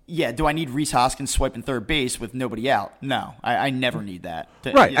yeah, do I need Rhys Hoskins swiping third base with nobody out? No, I never need that.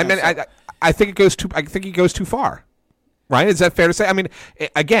 Right. I think it goes too. I think he goes too far. Right? Is that fair to say? I mean,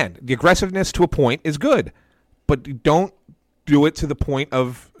 again, the aggressiveness to a point is good, but don't do it to the point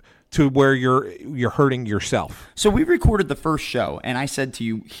to where you're hurting yourself. So we recorded the first show, and I said to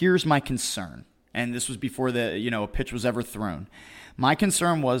you, here's my concern. And this was before a pitch was ever thrown. My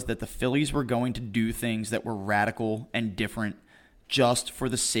concern was that the Phillies were going to do things that were radical and different just for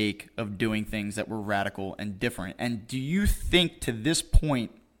the sake of doing things that were radical and different. And do you think to this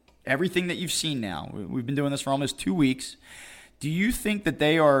point, everything that you've seen now, we've been doing this for almost 2 weeks, do you think that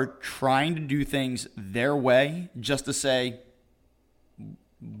they are trying to do things their way just to say,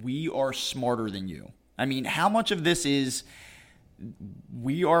 we are smarter than you? I mean, how much of this is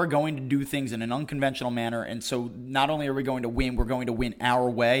we are going to do things in an unconventional manner, and so not only are we going to win, we're going to win our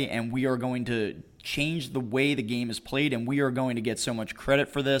way, and we are going to change the way the game is played, and we are going to get so much credit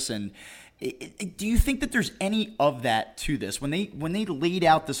for this. And do you think that there's any of that to this? When they laid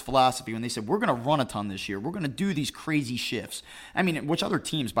out this philosophy, when they said, we're going to run a ton this year, we're going to do these crazy shifts. I mean, which other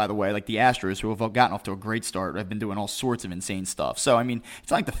teams, by the way, like the Astros, who have gotten off to a great start, have been doing all sorts of insane stuff. So, I mean,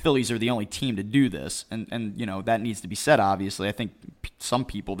 it's not like the Phillies are the only team to do this. And that needs to be said, obviously. I think some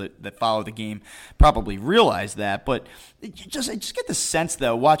people that follow the game probably realize that. But I just get the sense,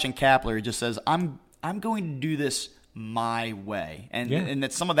 though, watching Kapler, he just says, I'm going to do this my way, and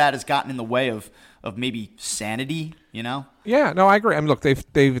that some of that has gotten in the way of maybe sanity, Yeah, no, I agree. I mean, look,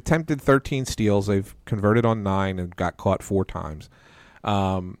 they've attempted 13 steals, they've converted on 9 and got caught 4 times.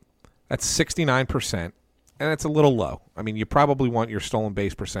 That's 69%, and that's a little low. I mean, you probably want your stolen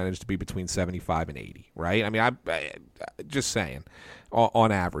base percentage to be between 75 and 80, right? I mean, I just saying,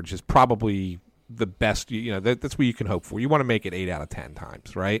 on average, is probably the best, that's what you can hope for. You want to make it 8 out of 10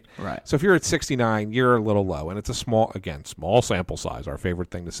 times, right? Right. So if you're at 69, you're a little low, and it's a small sample size, our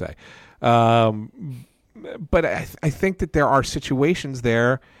favorite thing to say. But I think that there are situations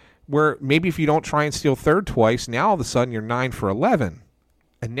there where maybe if you don't try and steal third twice, now all of a sudden you're 9 for 11.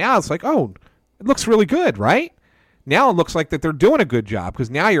 And now it's like, oh, it looks really good, right? Now it looks like that they're doing a good job because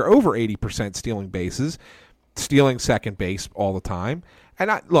now you're over 80% stealing bases, stealing second base all the time. And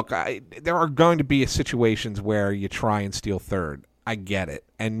there are going to be situations where you try and steal third. I get it.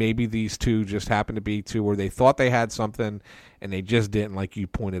 And maybe these two just happen to be two where they thought they had something and they just didn't, like you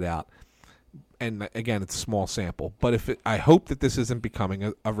pointed out. And again, it's a small sample. But I hope that this isn't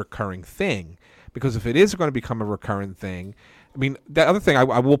becoming a recurring thing, because if it is going to become a recurring thing, I mean, the other thing I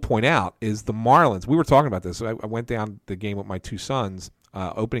will point out is the Marlins. We were talking about this. I went down the game with my 2 sons.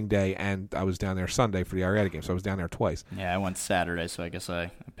 Opening day, and I was down there Sunday for the Arrieta game, so I was down there twice. Yeah, I went Saturday, so I guess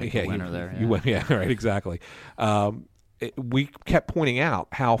I picked the winner there. You went, right, exactly. We kept pointing out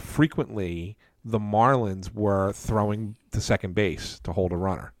how frequently the Marlins were throwing to second base to hold a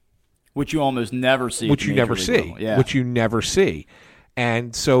runner. Which you almost never see. Which you never see. Yeah. Which you never see.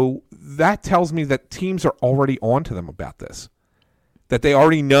 And so that tells me that teams are already on to them about this, that they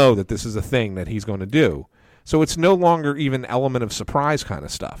already know that this is a thing that he's going to do. So it's no longer even element of surprise kind of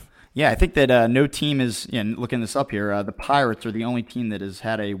stuff. Yeah, I think that no team is, looking this up here, the Pirates are the only team that has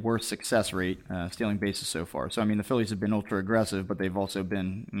had a worse success rate stealing bases so far. So, I mean, the Phillies have been ultra aggressive, but they've also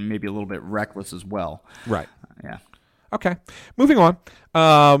been maybe a little bit reckless as well. Right. Yeah. Okay. Moving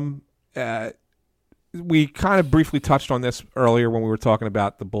on. We kind of briefly touched on this earlier when we were talking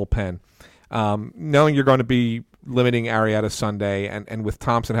about the bullpen. Knowing you're going to be limiting Arrieta Sunday, and with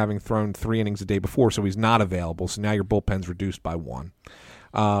Thompson having thrown 3 innings a day before, so he's not available, so now your bullpen's reduced by 1.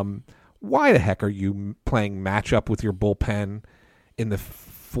 Why the heck are you playing matchup with your bullpen in the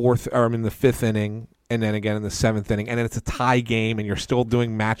 5th inning, and then again in the 7th inning, and then it's a tie game, and you're still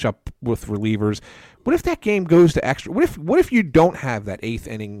doing matchup with relievers? What if that game goes to extra? What if you don't have that 8th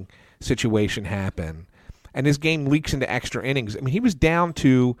inning situation happen, and this game leaks into extra innings? I mean, he was down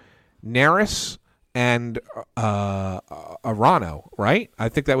to Neris and Arano, right? I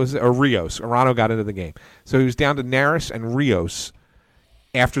think that was Rios. Arano got into the game, so he was down to Neris and Rios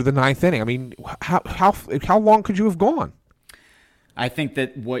after the 9th inning. I mean, how long could you have gone? I think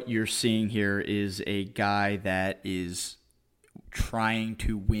that what you're seeing here is a guy that is trying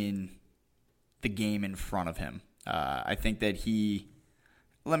to win the game in front of him. I think that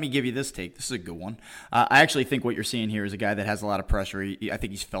let me give you this take. This is a good one. I actually think what you're seeing here is a guy that has a lot of pressure. I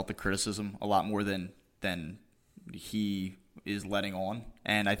think he's felt the criticism a lot more than he is letting on.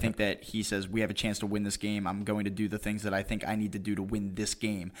 And I think that he says, we have a chance to win this game. I'm going to do the things that I think I need to do to win this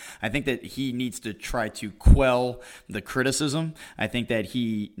game. I think that he needs to try to quell the criticism. I think that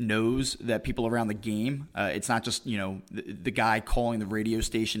he knows that people around the game, it's not just, the guy calling the radio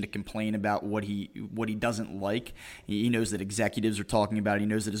station to complain about what he doesn't like. He knows that executives are talking about it. He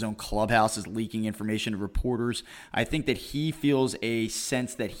knows that his own clubhouse is leaking information to reporters. I think that he feels a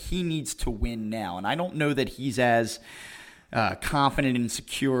sense that he needs to win now. And I don't know that he's as confident and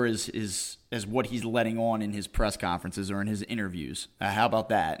secure as what he's letting on in his press conferences or in his interviews. How about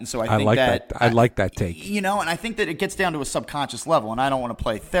that? And so I think I like that take. And I think that it gets down to a subconscious level, and I don't want to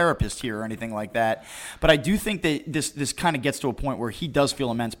play therapist here or anything like that, but I do think that this kind of gets to a point where he does feel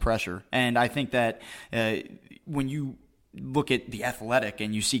immense pressure. And I think that when you look at The Athletic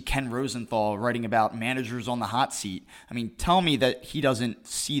and you see Ken Rosenthal writing about managers on the hot seat, I mean, tell me that he doesn't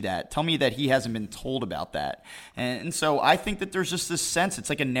see that. Tell me that he hasn't been told about that. And so I think that there's just this sense, it's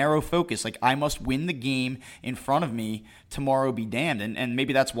like a narrow focus, like I must win the game in front of me, tomorrow be damned. And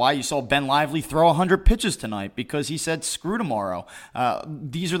maybe that's why you saw Ben Lively throw 100 pitches tonight, because he said, screw tomorrow.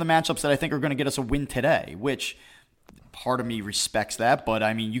 These are the matchups that I think are going to get us a win today, which part of me respects that, but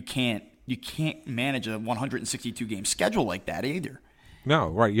I mean, you can't manage a 162-game schedule like that either. No,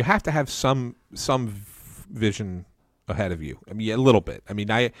 right. You have to have some vision ahead of you. I mean, a little bit. I mean,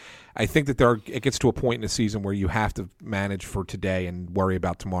 I think that it gets to a point in the season where you have to manage for today and worry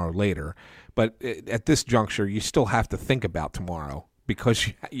about tomorrow later. But at this juncture, you still have to think about tomorrow, because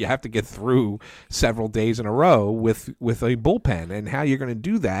you have to get through several days in a row with a bullpen, and how you're going to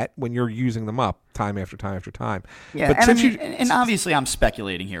do that when you're using them up time after time after time. Yeah, but and obviously I'm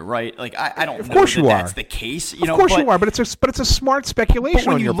speculating here, right? Like I don't know that that's the case. Of course you are, but it's a smart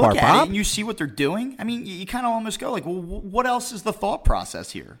speculation on your part, Bob. When you look at it and you see what they're doing, I mean, you kind of almost go like, well, what else is the thought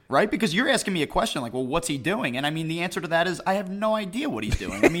process here, right? Because you're asking me a question like, well, what's he doing? And I mean, the answer to that is I have no idea what he's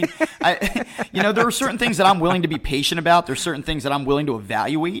doing. I mean, there are certain things that I'm willing to be patient about. There's certain things that I'm willing to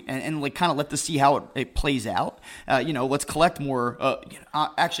evaluate and like kind of let this see how it plays out. Let's collect more.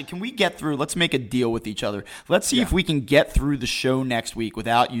 Actually, can we get through? Let's make a deal with each other. Let's see if we can get through the show next week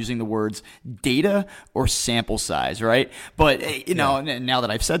without using the words data or sample size, right? But now that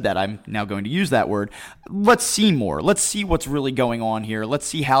I've said that, I'm now going to use that word. Let's see more. Let's see what's really going on here. Let's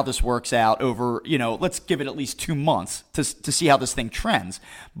see how this works out over, let's give it at least 2 months to see how this thing trends.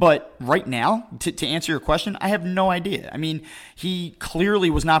 But right now, to answer your question, I have no idea. I mean, he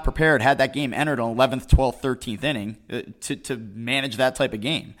clearly was not prepared, had that game entered on 11th, 12th, 13th inning to manage that type of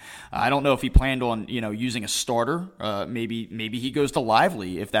game. I don't know if he planned on, using a starter. Maybe he goes to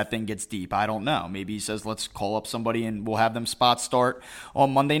Lively if that thing gets deep. I don't know. Maybe he says, let's call up somebody and we'll have them spot start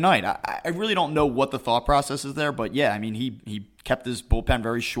on Monday night. I really don't know what the thought process is there, but yeah, I mean, he kept his bullpen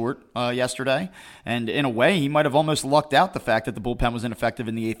very short yesterday, and in a way, he might have almost lucked out the fact that the bullpen was ineffective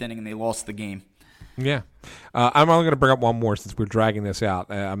in the 8th inning and they lost the game. Yeah. I'm only going to bring up one more since we're dragging this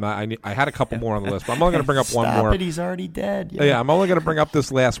out. I had a couple more on the list, but I'm only going to bring up one more. Stop it, he's already dead. Yeah, I'm only going to bring up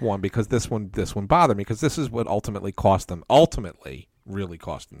this last one because this one bothered me, because this is what ultimately really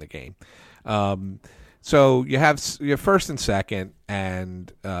cost them the game. So you have first and second,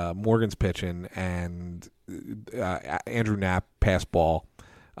 and Morgan's pitching, and Andrew Knapp pass ball.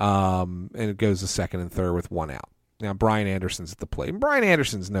 and it goes to second and third with one out. Now, Brian Anderson's at the plate. And Brian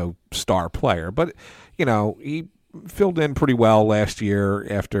Anderson's no star player, but, he filled in pretty well last year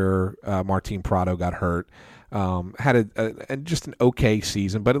after Martin Prado got hurt. Had just an okay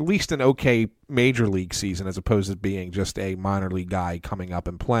season, but at least an okay major league season as opposed to being just a minor league guy coming up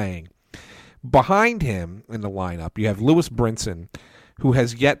and playing. Behind him in the lineup, you have Lewis Brinson, who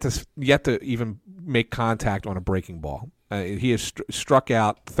has yet to even make contact on a breaking ball. He has struck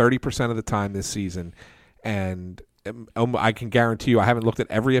out 30% of the time this season, and I can guarantee you, I haven't looked at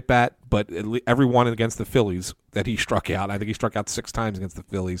every at bat, but every one against the Phillies that he struck out, I think he struck out 6 times against the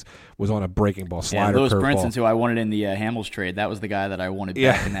Phillies, was on a breaking ball, slider, Lewis curveball. Brinson's who I wanted in the Hamels trade. That was the guy that I wanted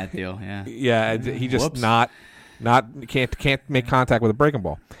back in that deal. Yeah, he just can't make contact with a breaking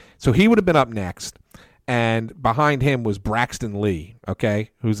ball. So he would have been up next, and behind him was Braxton Lee,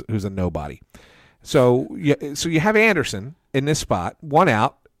 okay, who's a nobody. So you have Anderson in this spot, one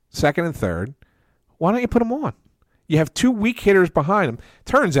out, second and third. Why don't you put him on? You have 2 weak hitters behind him.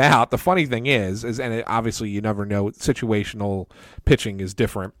 Turns out the funny thing is obviously you never know. Situational pitching is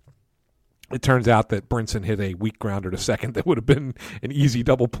different. It turns out that Brinson hit a weak grounder to second that would have been an easy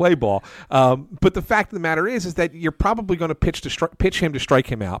double play ball. But the fact of the matter is that you're probably going to pitch him to strike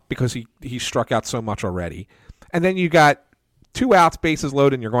him out because he struck out so much already. And then you got 2 outs, bases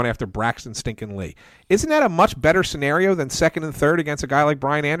loaded, and you're going after Braxton Stinkin' Lee. Isn't that a much better scenario than second and third against a guy like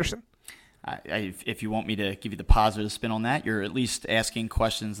Brian Anderson? If you want me to give you the positive spin on that, you're at least asking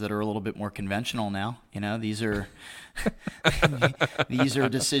questions that are a little bit more conventional now. These are these are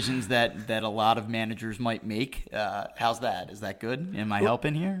decisions that a lot of managers might make. How's that? Is that good? Am I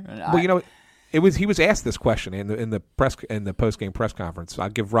helping here? Well, he was asked this question in the post game press conference. I'll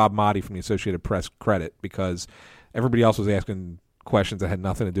give Rob Motti from the Associated Press credit because everybody else was asking questions that had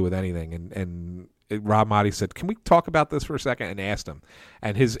nothing to do with anything, and Rob Motti said, "Can we talk about this for a second?" and asked him.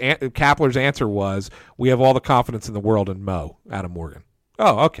 And Kapler's answer was, "We have all the confidence in the world in Mo, Adam Morgan."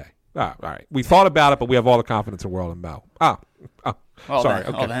 Oh, okay. All right. We thought about it, but we have all the confidence in the world in Mo. Oh, well, sorry.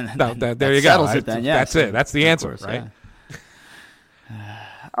 Then, okay. Then there you go. Then, yeah. That's it. That's the answer, course, right? Yeah.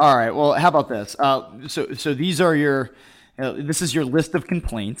 All right. Well, how about this? So these are your. This is your list of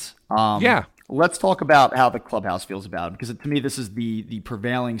complaints. Yeah. Let's talk about how the clubhouse feels about it, because to me, this is the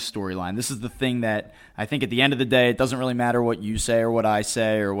prevailing storyline. This is the thing that I think at the end of the day, it doesn't really matter what you say or what I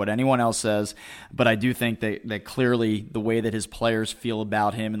say or what anyone else says, but I do think that clearly the way that his players feel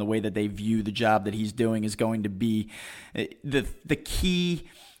about him and the way that they view the job that he's doing is going to be the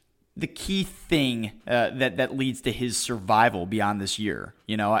key thing that leads to his survival beyond this year.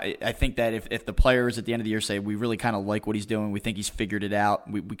 I think that if the players at the end of the year say, we really kind of like what he's doing, we think he's figured it out,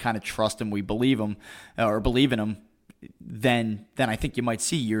 we kind of trust him, we believe him, or believe in him, then I think you might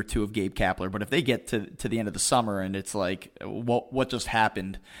see year 2 of Gabe Kapler. But if they get to the end of the summer and it's like, what just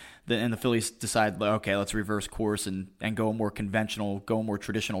happened? And the Phillies decide, okay, let's reverse course and go a more conventional, go a more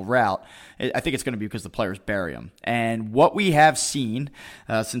traditional route, I think it's going to be because the players bury him. And what we have seen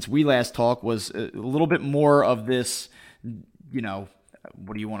since we last talked was a little bit more of this,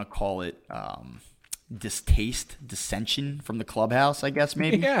 what do you want to call it? Distaste, dissension from the clubhouse, I guess,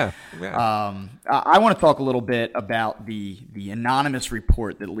 maybe. Yeah. I want to talk a little bit about the anonymous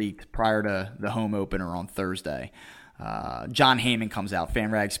report that leaked prior to the home opener on Thursday. John Heyman comes out,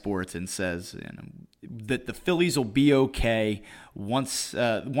 FanRag Sports, and says that the Phillies will be okay once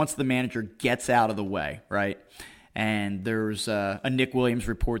the manager gets out of the way, right? And there's a Nick Williams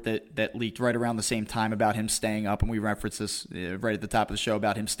report that leaked right around the same time about him staying up, and we referenced this right at the top of the show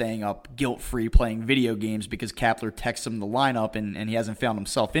about him staying up guilt-free playing video games because Kapler texts him the lineup, and he hasn't found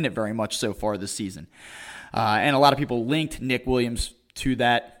himself in it very much so far this season. And a lot of people linked Nick Williams to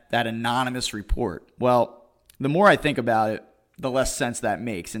that anonymous report. Well, the more I think about it, the less sense that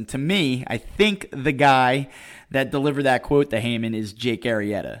makes. And to me, I think the guy that delivered that quote to Heyman is Jake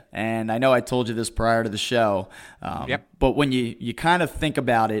Arrieta. And I know I told you this prior to the show, but when you kind of think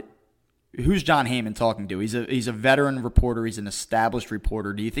about it, who's John Heyman talking to? He's a veteran reporter. He's an established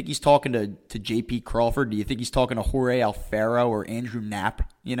reporter. Do you think he's talking to J.P. Crawford? Do you think he's talking to Jorge Alfaro or Andrew Knapp?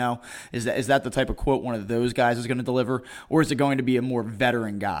 Is that the type of quote one of those guys is going to deliver? Or is it going to be a more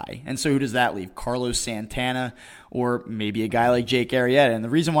veteran guy? And so who does that leave? Carlos Santana or maybe a guy like Jake Arrieta? And the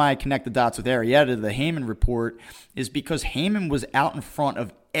reason why I connect the dots with Arrieta to the Heyman report is because Heyman was out in front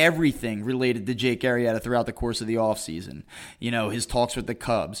of everything related to Jake Arrieta throughout the course of the offseason. His talks with the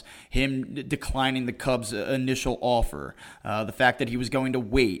Cubs, him declining the Cubs' initial offer, the fact that he was going to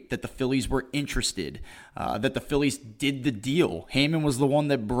wait, that the Phillies were interested, that the Phillies did the deal. Heyman was the one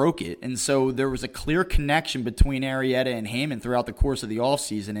that broke it. And so there was a clear connection between Arrieta and Heyman throughout the course of the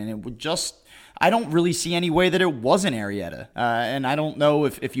offseason, and it would just I don't really see any way that it wasn't Arrieta. And I don't know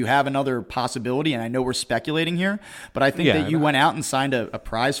if you have another possibility, and I know we're speculating here, but I think that you went out and signed a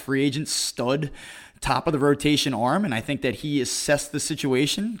prize free agent stud, top of the rotation arm, and I think that he assessed the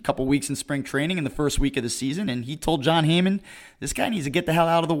situation a couple weeks in spring training in the first week of the season, and he told John Heyman, this guy needs to get the hell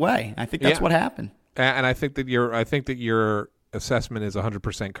out of the way. I think that's what happened. And I think that your assessment is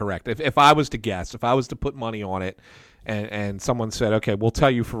 100% correct. If I was to guess, if I was to put money on it, and someone said, okay, we'll tell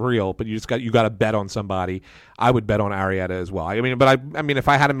you for real, but you got to bet on somebody, I would bet on Arrieta as well. I mean, if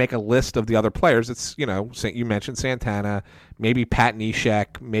I had to make a list of the other players, it's, you mentioned Santana, maybe Pat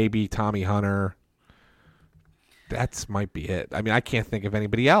Neshek, maybe Tommy Hunter. That might be it. I mean, I can't think of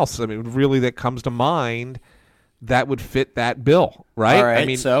anybody else. I mean, really, that comes to mind that would fit that bill, right? All right. I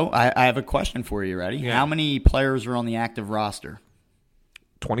mean, so I have a question for you. Ready? Yeah. How many players are on the active roster?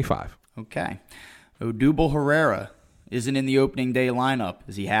 25. Okay. Odubel Herrera isn't in the opening day lineup.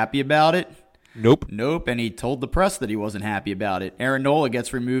 Is he happy about it? Nope. And he told the press that he wasn't happy about it. Aaron Nola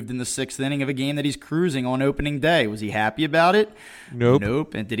gets removed in the 6th inning of a game that he's cruising on opening day. Was he happy about it?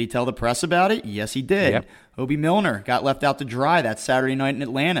 Nope. And did he tell the press about it? Yes, he did. Yep. Obi Milner got left out to dry that Saturday night in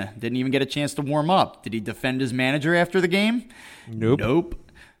Atlanta. Didn't even get a chance to warm up. Did he defend his manager after the game? Nope.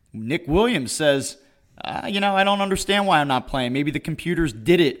 Nick Williams says, I don't understand why I'm not playing. Maybe the computers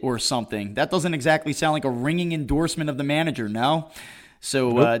did it or something. That doesn't exactly sound like a ringing endorsement of the manager, no?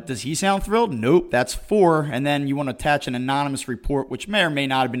 So does he sound thrilled? Nope, that's 4. And then you want to attach an anonymous report, which may or may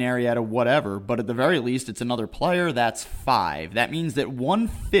not have been Arrieta, whatever. But at the very least, it's another player. That's 5. That means that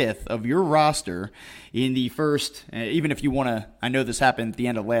 1/5 of your roster in the first, even if you want to, I know this happened at the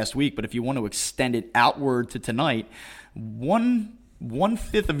end of last week, but if you want to extend it outward to tonight,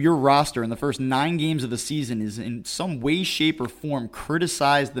 1/5 of your roster in the first 9 games of the season is in some way, shape, or form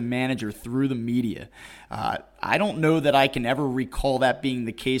criticized the manager through the media. I don't know that I can ever recall that being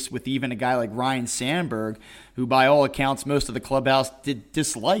the case with even a guy like Ryan Sandberg, who by all accounts most of the clubhouse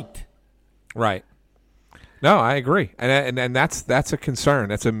disliked. Right. No, I agree, and that's a concern.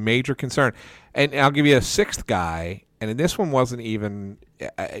 That's a major concern. And I'll give you a 6th guy, and this one wasn't even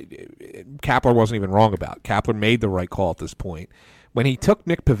Kapler wasn't even wrong about. Kapler made the right call at this point when he took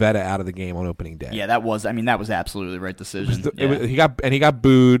Nick Pivetta out of the game on opening day. Yeah, that was absolutely the right decision. He got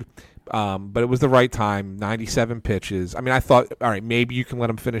booed, but it was the right time. 97 pitches. I mean, I thought, all right, maybe you can let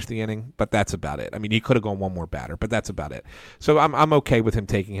him finish the inning, but that's about it. I mean, he could have gone one more batter, but that's about it. So I'm okay with him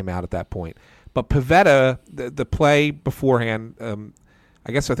taking him out at that point. But Pivetta, the play beforehand,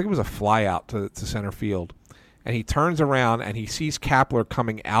 I think it was a fly out to center field, and he turns around and he sees Kapler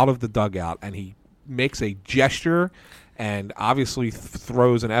coming out of the dugout, and he makes a gesture and obviously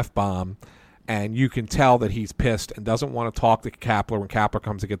throws an F-bomb, and you can tell that he's pissed and doesn't want to talk to Kapler when Kapler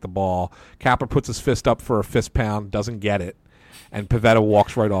comes to get the ball. Kapler puts his fist up for a fist pound, doesn't get it, and Pivetta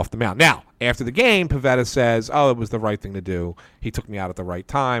walks right off the mound. Now, after the game, Pivetta says, it was the right thing to do. He took me out at the right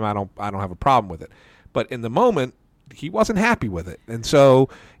time. I don't have a problem with it. But in the moment, he wasn't happy with it. And so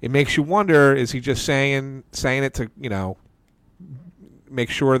it makes you wonder, is he just saying it to, make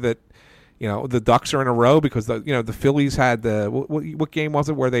sure that the ducks are in a row, because the Phillies had what game was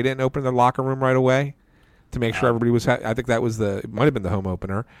it where they didn't open their locker room right away to make sure everybody was. I think that was it might have been the home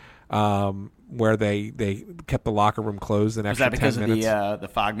opener, where they kept the locker room closed an extra 10 minutes. Was that because of the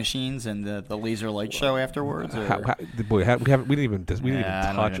fog machines and the laser light show afterwards? We didn't even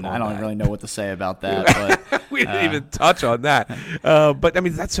touch on that. I don't really know what to say about that. But, we didn't even touch on that. But I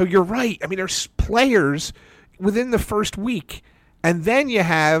mean, so you're right. I mean, there's players within the first week, and then you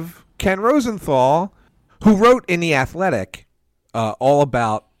have Ken Rosenthal, who wrote in The Athletic all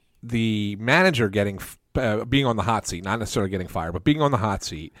about the manager being on the hot seat, not necessarily getting fired, but being on the hot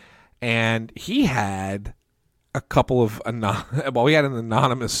seat. And he had a couple of he had an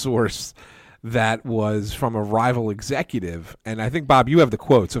anonymous source that was from a rival executive. And I think, Bob, you have the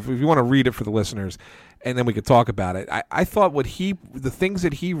quote. So if you want to read it for the listeners, and then we could talk about it. I thought the things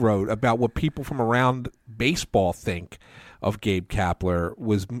that he wrote about what people from around baseball think of Gabe Kapler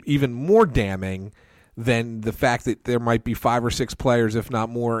was even more damning than the fact that there might be 5 or 6 players, if not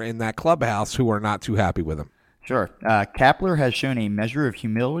more, in that clubhouse who are not too happy with him. Sure. Kapler has shown a measure of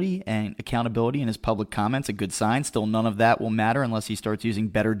humility and accountability in his public comments, a good sign. Still, none of that will matter unless he starts using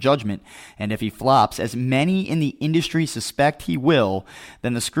better judgment. And if he flops, as many in the industry suspect he will,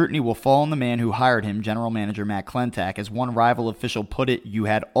 then the scrutiny will fall on the man who hired him, General Manager Matt Klentak. As one rival official put it, you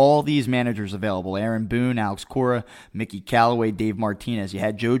had all these managers available: Aaron Boone, Alex Cora, Mickey Callaway, Dave Martinez. You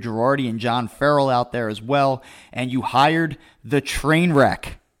had Joe Girardi and John Farrell out there as well, and you hired the train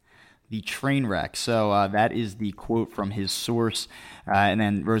wreck. the train wreck. So that is the quote from his source. And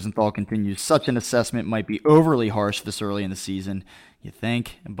then Rosenthal continues, such an assessment might be overly harsh this early in the season, you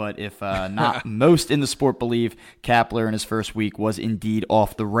think? But if not most in the sport believe, Kapler in his first week was indeed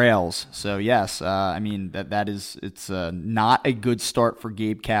off the rails. So yes, I mean, it's not a good start for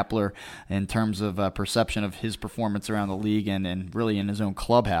Gabe Kapler in terms of perception of his performance around the league and really in his own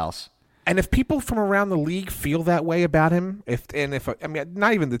clubhouse. And if people from around the league feel that way about him,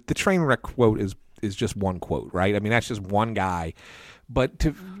 not even the train wreck quote is just one quote, right? I mean, that's just one guy. But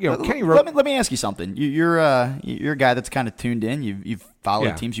Kenny let me ask you something. You're a guy that's kind of tuned in. You've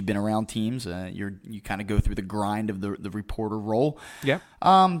followed teams. You've been around teams. You kind of go through the grind of the reporter role. Yeah.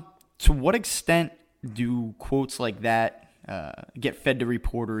 To what extent do quotes like that get fed to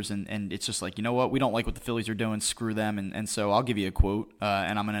reporters, and it's just like, you know what, we don't like what the Phillies are doing, screw them, and so I'll give you a quote,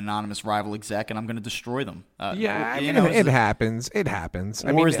 and I'm an anonymous rival exec, and I'm going to destroy them. It happens. It happens.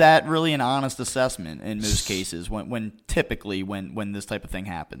 Is that really an honest assessment in most cases when typically when this type of thing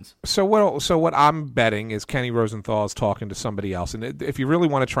happens? So what I'm betting is Kenny Rosenthal is talking to somebody else, and if you really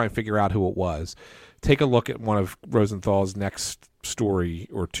want to try and figure out who it was, take a look at one of Rosenthal's next story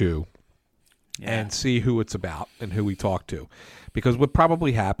or two. Yeah. And see who it's about and who we talked to. Because what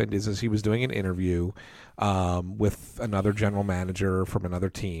probably happened is he was doing an interview with another general manager from another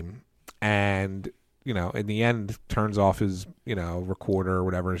team. And, in the end, turns off his, recorder or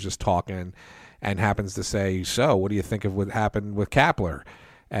whatever, is just talking and happens to say, so what do you think of what happened with Kapler?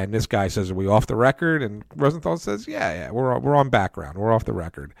 And this guy says, are we off the record? And Rosenthal says, yeah, we're on background. We're off the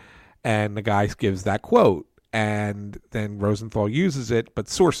record. And the guy gives that quote. And then Rosenthal uses it, but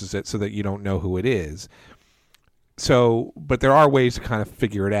sources it so that you don't know who it is. So, but there are ways to kind of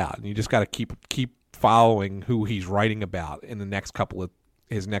figure it out, and you just got to keep following who he's writing about in his next couple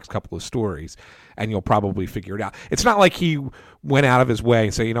of stories, and you'll probably figure it out. It's not like he went out of his way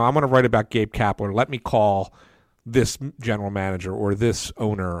and say, I'm going to write about Gabe Kapler. Let me call this general manager or this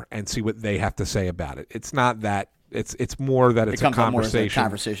owner and see what they have to say about it. It's not that. It's more that it's a conversation.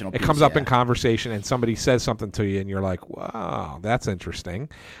 It comes up in conversation, and somebody says something to you, and you're like, "Wow, that's interesting."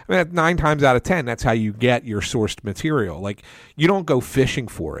 I mean, 9 times out of 10, that's how you get your sourced material. Like, you don't go fishing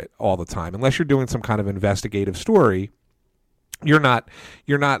for it all the time, unless you're doing some kind of investigative story. You're not,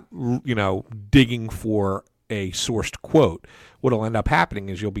 digging for a sourced quote. What'll end up happening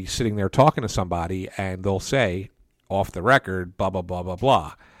is you'll be sitting there talking to somebody, and they'll say, off the record, blah blah blah blah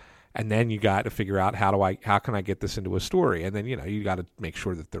blah. And then you got to figure out how can I get this into a story? And then, you got to make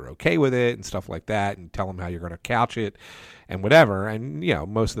sure that they're okay with it and stuff like that, and tell them how you're going to couch it and whatever. And,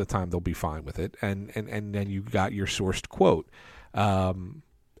 most of the time they'll be fine with it. And then you got your sourced quote.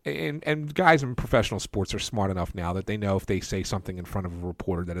 And guys in professional sports are smart enough now that they know if they say something in front of a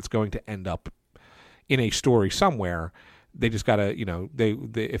reporter that it's going to end up in a story somewhere. They just got to, they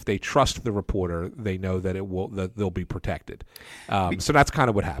if they trust the reporter, they know that that they'll be protected. So that's kind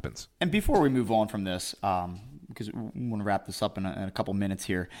of what happens. And before we move on from this, because we want to wrap this up in a couple minutes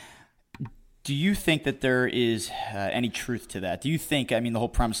here, do you think that there is any truth to that? Do you think, the whole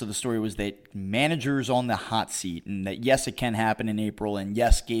premise of the story was that managers on the hot seat, and that yes, it can happen in April, and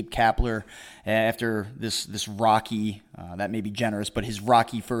yes, Gabe Kapler, after this rocky, that may be generous, but his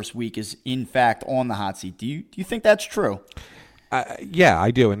rocky first week is in fact on the hot seat. Do you think that's true? Yeah,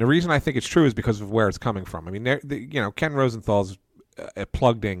 I do, and the reason I think it's true is because of where it's coming from. I mean, Ken Rosenthal's a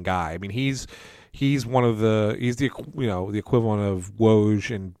plugged-in guy. I mean, he's the equivalent of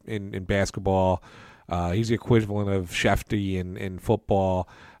Woj in basketball. He's the equivalent of Shefty in football.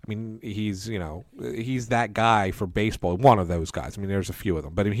 I mean, he's that guy for baseball. One of those guys. I mean, there's a few of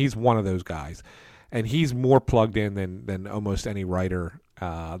them, but he's one of those guys, and he's more plugged in than almost any writer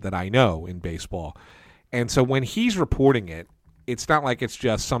that I know in baseball. And so when he's reporting it, it's not like it's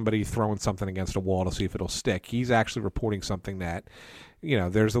just somebody throwing something against a wall to see if it'll stick. He's actually reporting something that,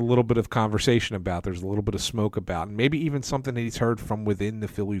 there's a little bit of conversation about, there's a little bit of smoke about, and maybe even something that he's heard from within the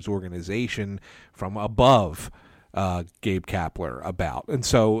Phillies organization from above Gabe Kapler about. And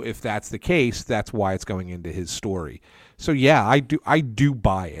so if that's the case, that's why it's going into his story. So yeah, I do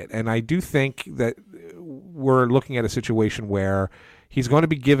buy it. And I do think that we're looking at a situation where he's going to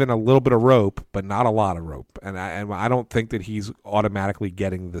be given a little bit of rope, but not a lot of rope. And I don't think that he's automatically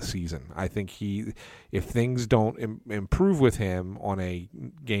getting the season. I think if things don't improve with him on a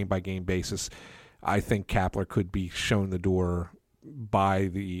game-by-game basis, I think Kapler could be shown the door by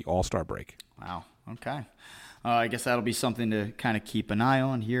the All-Star break. Wow. Okay. I guess that'll be something to kind of keep an eye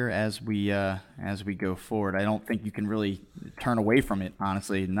on here as we go forward. I don't think you can really turn away from it,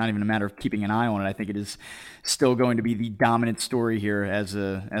 honestly. Not even a matter of keeping an eye on it. I think it is still going to be the dominant story here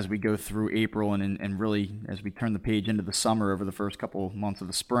as we go through April and really as we turn the page into the summer over the first couple of months of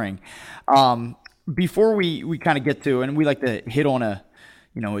the spring. Before we kind of get to, and we like to hit on a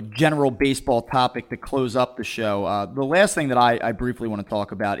general baseball topic to close up the show. The last thing that I briefly want to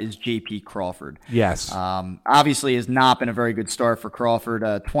talk about is J.P. Crawford. Yes. Obviously has not been a very good start for Crawford.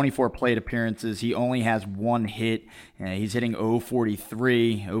 24 plate appearances. He only has one hit. He's hitting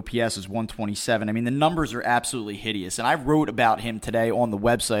 .043. OPS is 127. I mean, the numbers are absolutely hideous. And I wrote about him today on the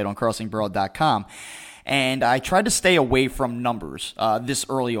website on crossingbroad.com. And I tried to stay away from numbers this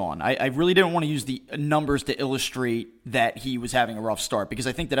early on. I really didn't want to use the numbers to illustrate that he was having a rough start, because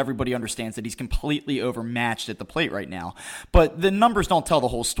I think that everybody understands that he's completely overmatched at the plate right now. But the numbers don't tell the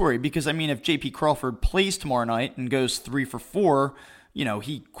whole story, because, I mean, if J.P. Crawford plays tomorrow night and goes 3 for 4,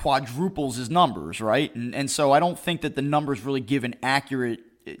 he quadruples his numbers, right? And so I don't think that the numbers really give an accurate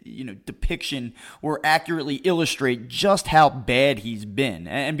depiction or accurately illustrate just how bad he's been.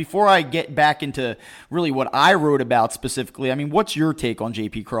 And before I get back into really what I wrote about specifically, I mean, what's your take on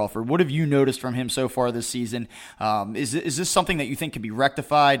J.P. Crawford? What have you noticed from him so far this season? Is this something that you think can be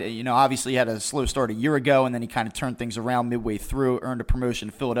rectified? Obviously he had a slow start a year ago, and then he kind of turned things around midway through, earned a promotion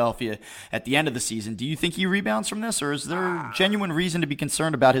to Philadelphia at the end of the season. Do you think he rebounds from this, or is there genuine reason to be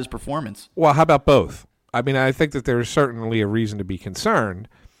concerned about his performance? Well, how about both? I mean, I think that there's certainly a reason to be concerned,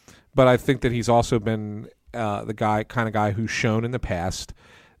 but I think that he's also been the kind of guy who's shown in the past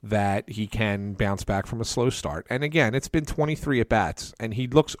that he can bounce back from a slow start. And again, it's been 23 at-bats, and he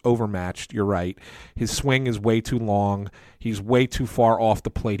looks overmatched. You're right. His swing is way too long. He's way too far off the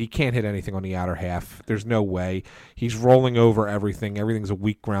plate. He can't hit anything on the outer half. There's no way. He's rolling over everything. Everything's a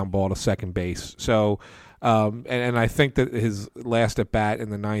weak ground ball to second base. So, and I think that his last at-bat in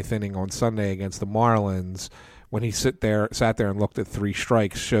the ninth inning on Sunday against the Marlins, when he sat there and looked at 3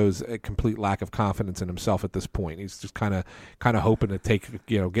 strikes, shows a complete lack of confidence in himself at this point. He's just kind of hoping to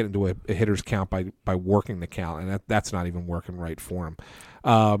get into a hitter's count by working the count, and that's not even working right for him.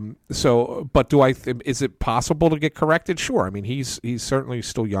 But is it possible to get corrected? Sure. I mean, he's certainly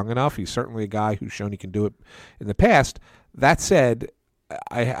still young enough. He's certainly a guy who's shown he can do it in the past. That said,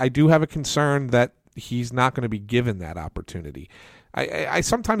 I do have a concern that he's not going to be given that opportunity. I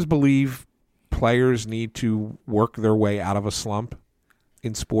sometimes believe players need to work their way out of a slump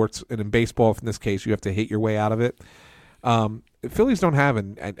in sports, and in baseball, in this case, you have to hit your way out of it. Phillies don't have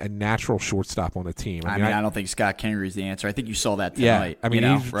a natural shortstop on the team. I mean, I don't think Scott Kingery is the answer. I think you saw that tonight. Yeah, I mean,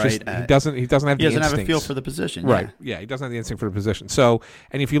 right? He doesn't have the instincts. He doesn't have a feel for the position. Right. Yeah, he doesn't have the instinct for the position. So,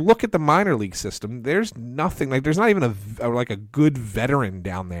 and if you look at the minor league system, there's nothing, there's not even a good veteran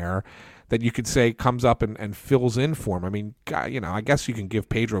down there that you could say comes up and fills in for him. I mean, I guess you can give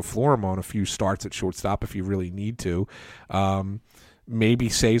Pedro Florimon a few starts at shortstop if you really need to. Maybe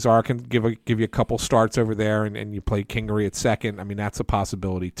Cesar can give you a couple starts over there, and you play Kingery at second. I mean, that's a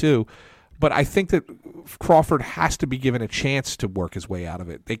possibility too. But I think that Crawford has to be given a chance to work his way out of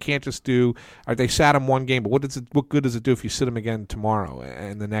it. They can't just they sat him one game, but what good does it do if you sit him again tomorrow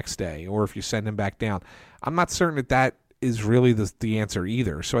and the next day, or if you send him back down? I'm not certain that is really the answer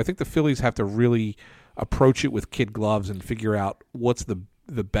either. So I think the Phillies have to really approach it with kid gloves and figure out what's the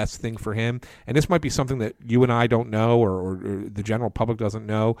best thing for him. And this might be something that you and I don't know, or the general public doesn't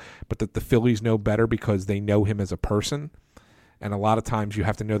know, but that the Phillies know better because they know him as a person. And a lot of times you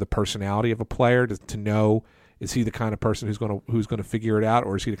have to know the personality of a player to know, is he the kind of person who's going to figure it out,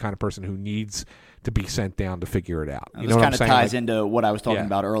 or is he the kind of person who needs to be sent down to figure it out? This kind of ties into what I was talking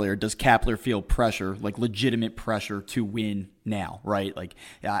about earlier. Does Kapler feel pressure, like legitimate pressure to win now, right? Like,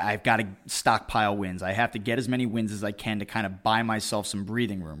 I've got to stockpile wins. I have to get as many wins as I can to kind of buy myself some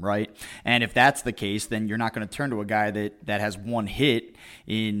breathing room, right? And if that's the case, then you're not going to turn to a guy that has one hit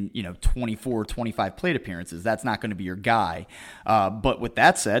in 24, 25 plate appearances. That's not going to be your guy. But with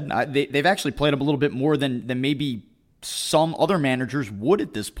that said, they've actually played him a little bit more than maybe some other managers would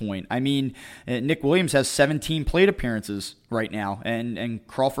at this point. I mean, Nick Williams has 17 plate appearances right now, and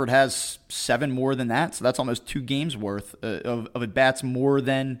Crawford has 7 more than that, so that's almost 2 games worth of at-bats more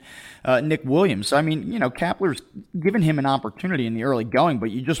than Nick Williams. So, I mean, Kapler's given him an opportunity in the early going,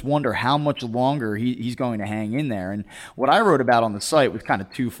 but you just wonder how much longer he's going to hang in there. And what I wrote about on the site was kind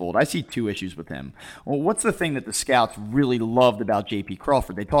of twofold. I see 2 issues with him. Well, what's the thing that the scouts really loved about J.P.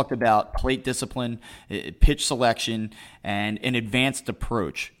 Crawford? They talked about plate discipline, pitch selection, and an advanced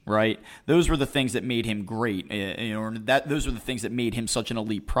approach, right? Those were the things that made him great. Those those are the things that made him such an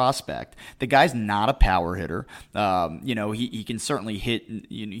elite prospect. The guy's not a power hitter. He can certainly hit.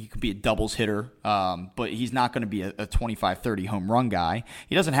 He could be a doubles hitter, but he's not going to be a 25, 30 home run guy.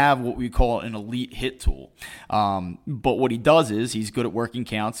 He doesn't have what we call an elite hit tool. But what he does is he's good at working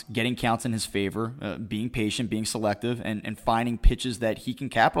counts, getting counts in his favor, being patient, being selective, and finding pitches that he can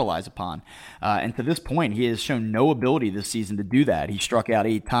capitalize upon. And to this point, he has shown no ability this season to do that. He struck out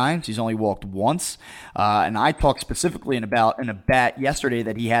 8 times. He's only walked once. And I talked specifically in a bat yesterday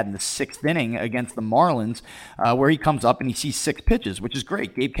that he had in the 6th inning against the Marlins, where he comes up and he sees 6 pitches, which is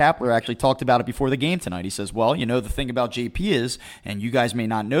great. Gabe Kapler actually talked about it before the game tonight. He says, well, the thing about JP is, and you guys may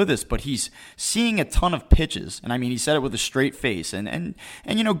not know this, but he's seeing a ton of pitches. And I mean, he said it with a straight face. And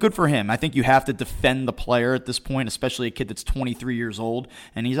good for him. I think you have to defend the player at this point, especially a kid that's 23 years old.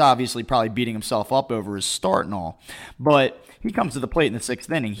 And he's obviously probably beating himself up over his start and all. But he comes to the plate in the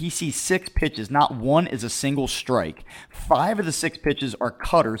 6th inning. He sees 6 pitches. Not one is a single strike. 5 of the 6 pitches are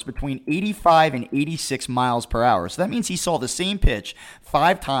cutters between 85 and 86 miles per hour. So that means he saw the same pitch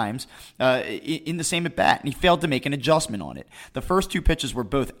 5 times in the same at-bat, and he failed to make an adjustment on it. The first 2 pitches were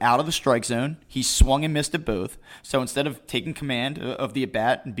both out of the strike zone. He swung and missed at both. So instead of taking command of the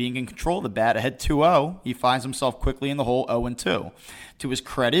at-bat and being in control of the bat ahead 2-0, he finds himself quickly in the hole 0-2. To his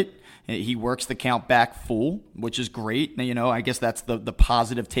credit, he works the count back full, which is great. I guess that's the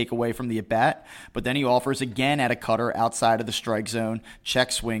positive takeaway from the at-bat. But then he offers again at a cutter outside of the strike zone,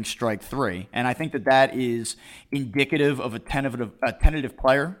 check swing, strike 3. And I think that is indicative of a tentative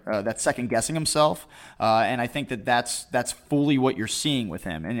player that's second-guessing himself. And I think that's fully what you're seeing with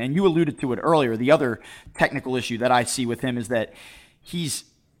him. And you alluded to it earlier. The other technical issue that I see with him is that he's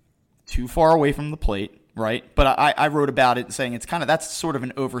too far away from the plate. Right. But I wrote about it saying that's sort of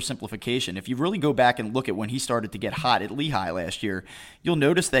an oversimplification. If you really go back and look at when he started to get hot at Lehigh last year, you'll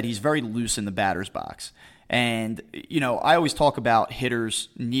notice that he's very loose in the batter's box. And, I always talk about hitters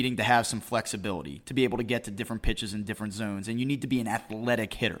needing to have some flexibility to be able to get to different pitches in different zones. And you need to be an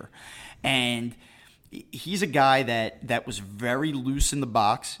athletic hitter. And he's a guy that was very loose in the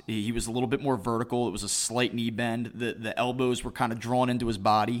box. He was a little bit more vertical. It was a slight knee bend. The elbows were kind of drawn into his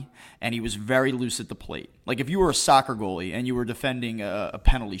body, and he was very loose at the plate. Like if you were a soccer goalie and you were defending a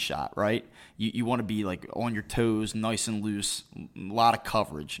penalty shot, right? You want to be like on your toes, nice and loose, a lot of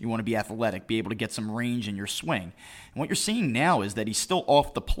coverage. You want to be athletic, be able to get some range in your swing. And what you're seeing now is that he's still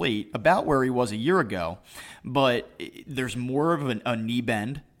off the plate about where he was a year ago, but there's more of a knee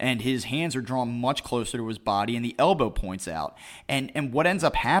bend, and his hands are drawn much closer to his body, and the elbow points out. And what ends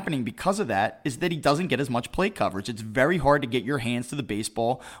up happening because of that is that he doesn't get as much plate coverage. It's very hard to get your hands to the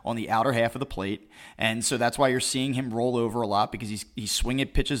baseball on the outer half of the plate, and so that's why you're seeing him roll over a lot, because he's swinging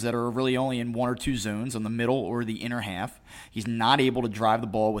at pitches that are really only in 1 or 2 zones on the middle or the inner half. He's not able to drive the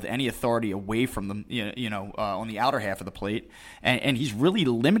ball with any authority away from them, on the outer half of the plate, and he's really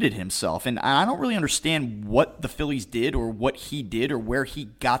limited himself. And I don't really understand what the Phillies did or what he did or where he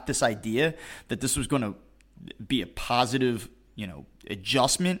got this idea that this was going to be a positive,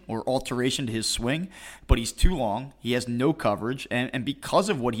 adjustment or alteration to his swing, but he's too long. He has no coverage, and because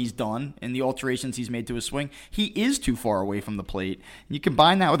of what he's done and the alterations he's made to his swing, he is too far away from the plate. And you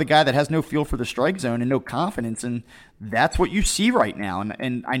combine that with a guy that has no feel for the strike zone and no confidence, and that's what you see right now.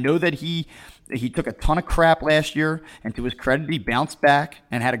 And I know that he took a ton of crap last year, and to his credit, he bounced back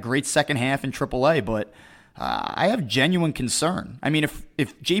and had a great second half in AAA, but I have genuine concern. I mean,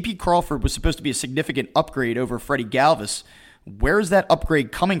 if J.P. Crawford was supposed to be a significant upgrade over Freddie Galvis, where is that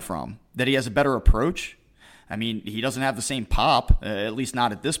upgrade coming from? That he has a better approach? I mean, he doesn't have the same pop, at least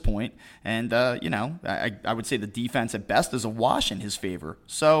not at this point. And, I would say the defense at best is a wash in his favor.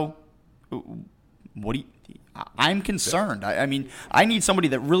 So, I'm concerned. I mean, I need somebody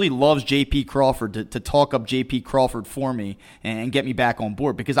that really loves J.P. Crawford to talk up J.P. Crawford for me and get me back on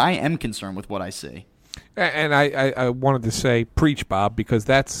board, because I am concerned with what I see. And I wanted to say, preach, Bob, because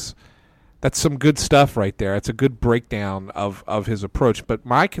that's some good stuff right there. It's a good breakdown of his approach. But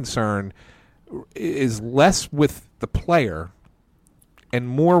my concern is less with the player and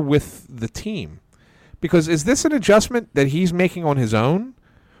more with the team. Because is this an adjustment that he's making on his own?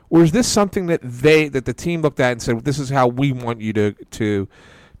 Or is this something that the team looked at and said, this is how we want you to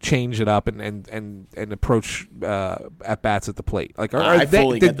change it up and approach at bats at the plate? Like, I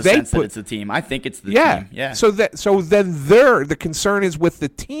fully get the sense that it's the team. I think it's the team. Yeah. So then the concern is with the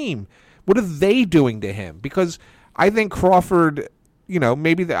team. What are they doing to him? Because I think Crawford,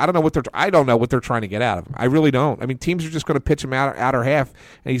 maybe I don't know what they're trying to get out of him. I really don't. I mean, teams are just going to pitch him outer half,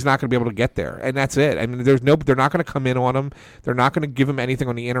 and he's not going to be able to get there, and that's it. I mean, they're not going to come in on him. They're not going to give him anything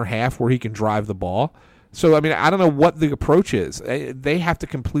on the inner half where he can drive the ball. So, I mean, I don't know what the approach is. They have to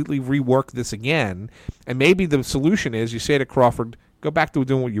completely rework this again. And maybe the solution is you say to Crawford, go back to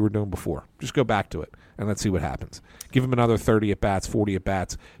doing what you were doing before. Just go back to it, and let's see what happens. Give him another 30 at-bats, 40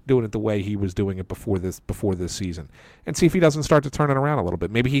 at-bats, doing it the way he was doing it before this season. And see if he doesn't start to turn it around a little bit.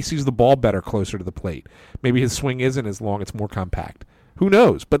 Maybe he sees the ball better closer to the plate. Maybe his swing isn't as long, it's more compact. Who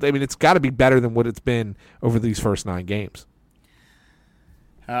knows? But, I mean, it's got to be better than what it's been over these first 9 games.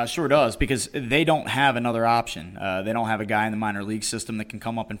 Sure does, because they don't have another option. They don't have a guy in the minor league system that can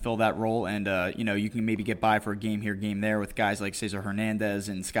come up and fill that role. And, you can maybe get by for a game here, game there with guys like Cesar Hernandez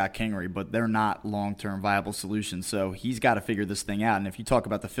and Scott Kingery, but they're not long-term viable solutions. So he's got to figure this thing out. And if you talk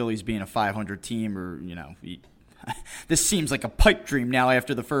about the Phillies being a 500 team or, this seems like a pipe dream now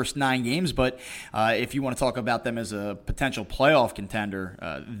after the first 9 games, but if you want to talk about them as a potential playoff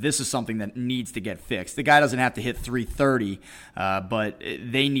contender, this is something that needs to get fixed. The guy doesn't have to hit 330, but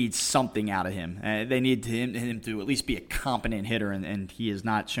they need something out of him. They need him to at least be a competent hitter, and he has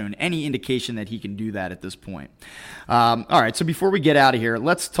not shown any indication that he can do that at this point. All right, so before we get out of here,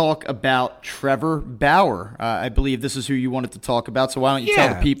 let's talk about Trevor Bauer. I believe this is who you wanted to talk about, so why don't you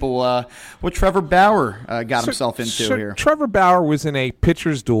tell the people what Trevor Bauer got himself into here. Trevor Bauer was in a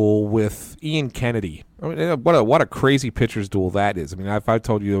pitcher's duel with Ian Kennedy. I mean, what a crazy pitcher's duel that is. I mean, if I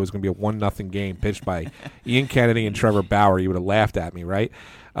told you there was going to be a 1-0 game pitched by Ian Kennedy and Trevor Bauer, you would have laughed at me, right?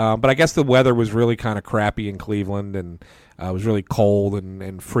 But I guess the weather was really kind of crappy in Cleveland, and it was really cold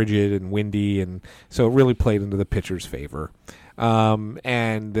and frigid and windy, and so it really played into the pitcher's favor.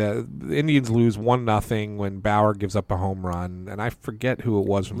 The Indians lose 1-0 when Bauer gives up a home run, and I forget who it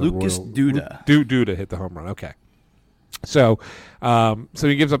was from Lucas the Royals. Duda. Duda hit the home run. Okay. So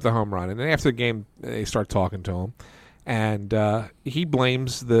he gives up the home run, and then after the game, they start talking to him, and he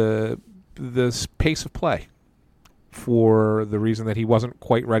blames the pace of play for the reason that he wasn't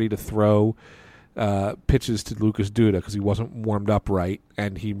quite ready to throw pitches to Lucas Duda because he wasn't warmed up right,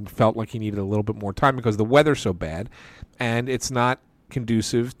 and he felt like he needed a little bit more time because the weather's so bad, and it's not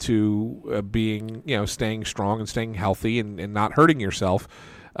conducive to staying strong and staying healthy and not hurting yourself.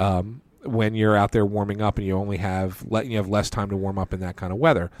 When you're out there warming up and you only have less time to warm up in that kind of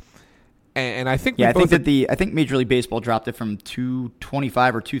weather. And I think I think Major League Baseball dropped it from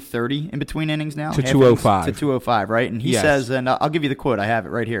 225 or 230 in between innings now to 205 to 205, right? And he says, and I'll give you the quote. I have it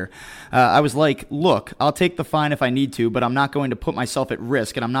right here. I was like, "Look, I'll take the fine if I need to, but I'm not going to put myself at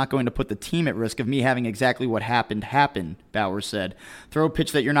risk, and I'm not going to put the team at risk of me having exactly what happened happen." Bauer said, "Throw a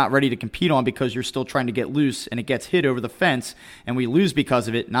pitch that you're not ready to compete on because you're still trying to get loose, and it gets hit over the fence, and we lose because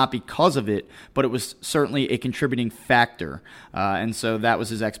of it, not because of it, but it was certainly a contributing factor." And so that was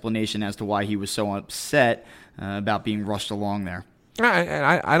his explanation as to why he was so upset about being rushed along there.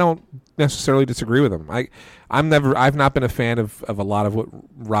 I don't necessarily disagree with him. I've not been a fan of a lot of what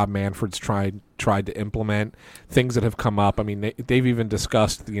Rob Manfred's tried to implement, things that have come up. I mean, they've even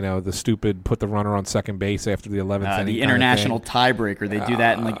discussed, the stupid put the runner on second base after the 11th inning. The international tiebreaker. They do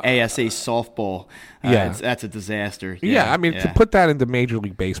that in like ASA softball. That's a disaster. I mean, to put that into Major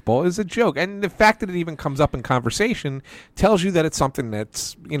League Baseball is a joke. And the fact that it even comes up in conversation tells you that it's something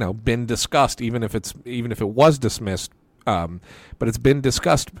that's, been discussed, even if it was dismissed. But it's been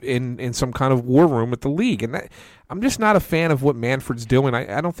discussed in some kind of war room at the league. And I'm just not a fan of what Manfred's doing.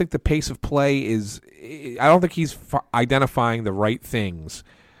 I don't think the pace of play I don't think he's identifying the right things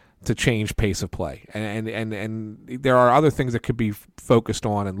to change pace of play. And there are other things that could be focused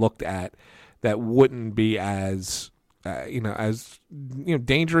on and looked at that wouldn't be as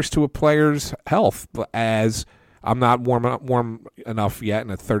dangerous to a player's health as I'm not warm enough yet in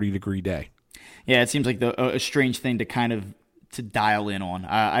a 30-degree day. Yeah, it seems like a strange thing to kind of to dial in on.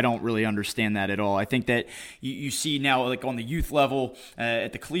 I don't really understand that at all. I think that you see now, like on the youth level,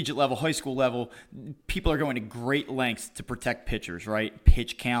 at the collegiate level, high school level, people are going to great lengths to protect pitchers, right?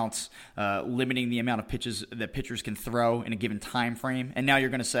 Pitch counts, limiting the amount of pitches that pitchers can throw in a given time frame. And now you're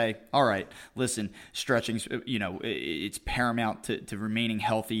going to say, all right, listen, stretching, it's paramount to remaining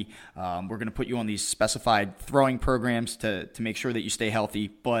healthy. We're going to put you on these specified throwing programs to make sure that you stay healthy.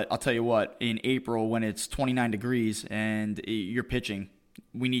 But I'll tell you what, in April when it's 29 degrees and you're pitching,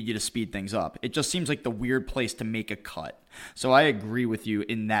 we need you to speed things up. It just seems like the weird place to make a cut. So I agree with you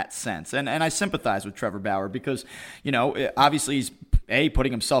in that sense. And I sympathize with Trevor Bauer because, obviously he's A,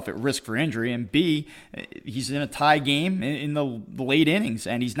 putting himself at risk for injury, and B, he's in a tie game in the late innings,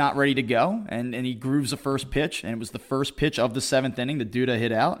 and he's not ready to go, and he grooves the first pitch, and it was the first pitch of the 7th inning that Duda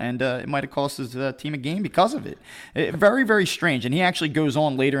hit out, and it might have cost his team a game because of it. Very, very strange. And he actually goes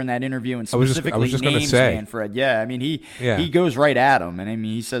on later in that interview and specifically names Manfred. Yeah, I mean, he goes right at him, and I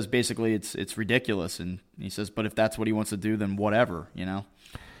mean, he says basically it's ridiculous, and he says, but if that's what he wants to do, then whatever,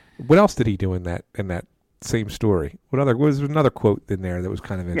 What else did he do in that same story. What was another quote in there that was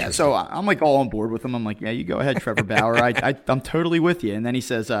kind of interesting? Yeah, so I'm like all on board with him. I'm like, yeah, you go ahead, Trevor Bauer. I'm totally with you. And then he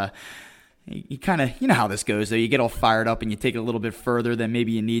says, you kind of, you know how this goes, though. You get all fired up and you take it a little bit further than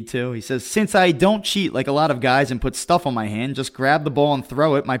maybe you need to. He says, since I don't cheat like a lot of guys and put stuff on my hand, just grab the ball and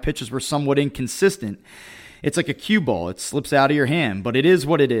throw it, my pitches were somewhat inconsistent. It's like a cue ball. It slips out of your hand, but it is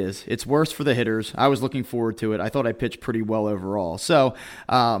what it is. It's worse for the hitters. I was looking forward to it. I thought I pitched pretty well overall. So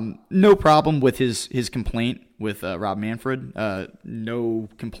no problem with his complaint with Rob Manfred. No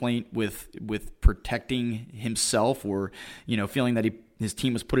complaint with protecting himself or, feeling that his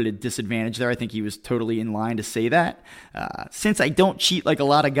team was put at a disadvantage there. I think he was totally in line to say that. Since I don't cheat like a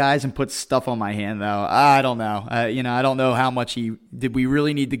lot of guys and put stuff on my hand, though, I don't know. I don't know how much did we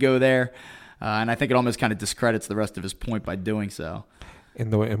really need to go there. And I think it almost kind of discredits the rest of his point by doing so. In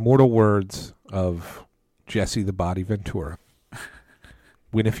the immortal words of Jesse the Body Ventura,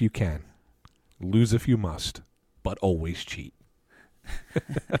 win if you can, lose if you must, but always cheat.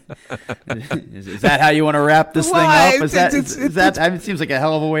 Is that how you want to wrap this thing up? It seems like a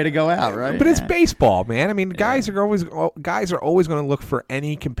hell of a way to go out, right? But it's baseball, man. I mean, guys are always going to look for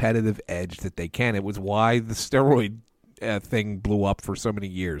any competitive edge that they can. It was why the steroid thing blew up for so many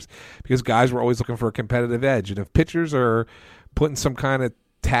years, because guys were always looking for a competitive edge. And if pitchers are putting some kind of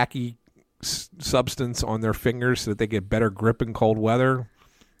tacky substance on their fingers so that they get better grip in cold weather,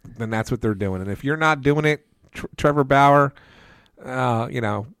 then that's what they're doing. And if you're not doing it, Trevor Bauer,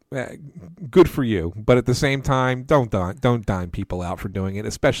 good for you. But at the same time, don't dime people out for doing it,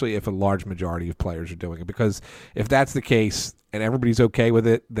 especially if a large majority of players are doing it. Because if that's the case and everybody's okay with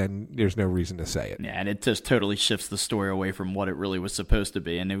it, then there's no reason to say it. Yeah, and it just totally shifts the story away from what it really was supposed to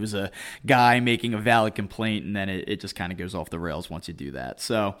be. And it was a guy making a valid complaint, and then it just kind of goes off the rails once you do that.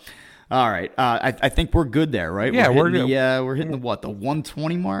 So, all right, I think we're good there, right? Yeah, we're hitting the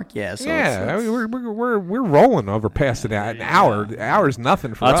 120 mark. Yeah, so we're rolling over past an hour. An hour is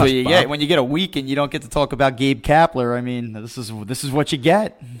nothing for us. That's what you Bob. get when you get a week and you don't get to talk about Gabe Kapler. I mean, this is what you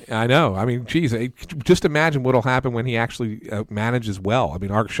get. I know. I mean, geez, just imagine what'll happen when he actually manages well. I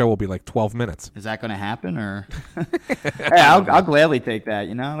mean, our show will be like 12 minutes. Is that going to happen, or? I'll gladly take that.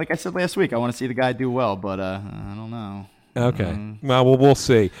 Like I said last week, I want to see the guy do well, but I don't know. Okay. Well, we'll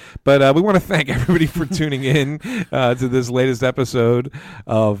see. But we want to thank everybody for tuning in to this latest episode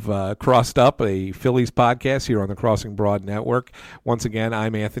of Crossed Up, a Phillies podcast here on the Crossing Broad Network. Once again,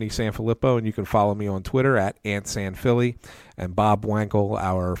 I'm Anthony Sanfilippo, and you can follow me on Twitter at AntSanPhilly. And Bob Wankel,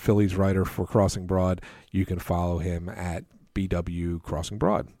 our Phillies writer for Crossing Broad, you can follow him at BW Crossing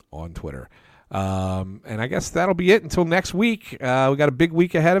Broad on Twitter. And I guess that'll be it until next week. We got a big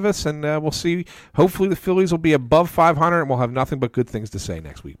week ahead of us, and we'll see. Hopefully the Phillies will be above 500, and we'll have nothing but good things to say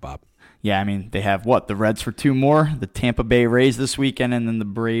next week, Bob. Yeah, I mean, they have the Reds for 2 more, the Tampa Bay Rays this weekend, and then the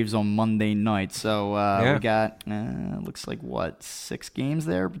Braves on Monday night. So we got, looks like, 6 games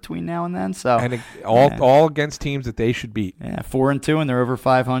there between now and then. So and all against teams that they should beat. Yeah, 4-2, and they're over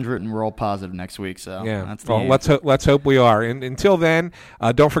 500, and we're all positive next week. So yeah, that's let's hope we are. And until then,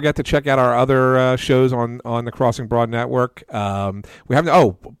 don't forget to check out our other shows on the Crossing Broad Network. We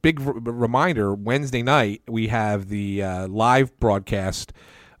have big reminder: Wednesday night we have the live broadcast.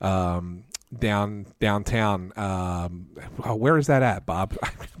 Downtown. Where is that at, Bob? I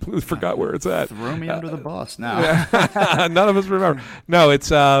completely forgot where it's at. Throw me under the bus now. None of us remember. No, it's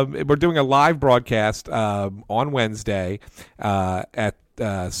we're doing a live broadcast on Wednesday at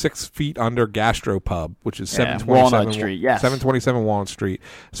 6 Feet Under Gastropub, which is 727 Walnut Street. Yes, 727 Walnut Street.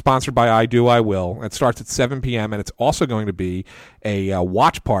 Sponsored by I Do I Will. It starts at 7 p.m. and it's also going to be a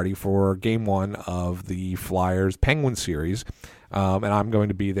watch party for Game 1 of the Flyers Penguin series. And I'm going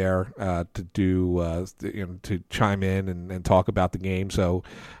to be there to do to chime in and talk about the game, so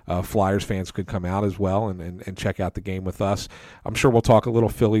Flyers fans could come out as well and check out the game with us. I'm sure we'll talk a little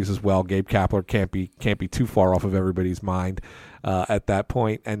Phillies as well. Gabe Kapler can't be too far off of everybody's mind at that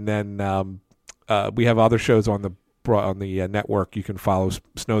point. And then we have other shows on the network. You can follow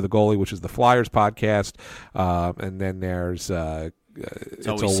Snow the Goalie, which is the Flyers podcast, and then there's. It's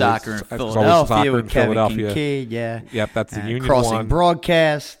always soccer in Philadelphia with Kevin Kincaid, yeah. Yep, that's the Union Crossing one.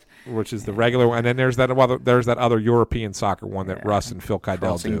 Broadcast. Which is the regular one. And then there's that other European soccer one that Russ and Phil Kydell do.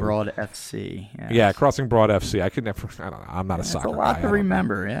 Crossing Broad FC. Yes. Yeah, Crossing Broad FC. I don't know. I'm not a soccer guy. It's a lot to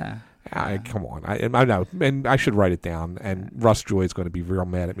remember, yeah. Come on. I know. And I should write it down. And Russ Joy is going to be real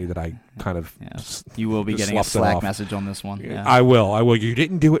mad at me that I kind of... You will be getting a Slack message on this one. Yeah. I will. You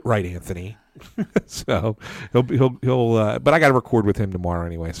didn't do it right, Anthony. So he'll but I got to record with him tomorrow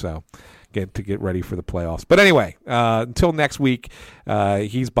anyway, so get ready for the playoffs. But anyway, until next week,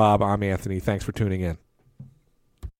 he's Bob, I'm Anthony. Thanks for tuning in.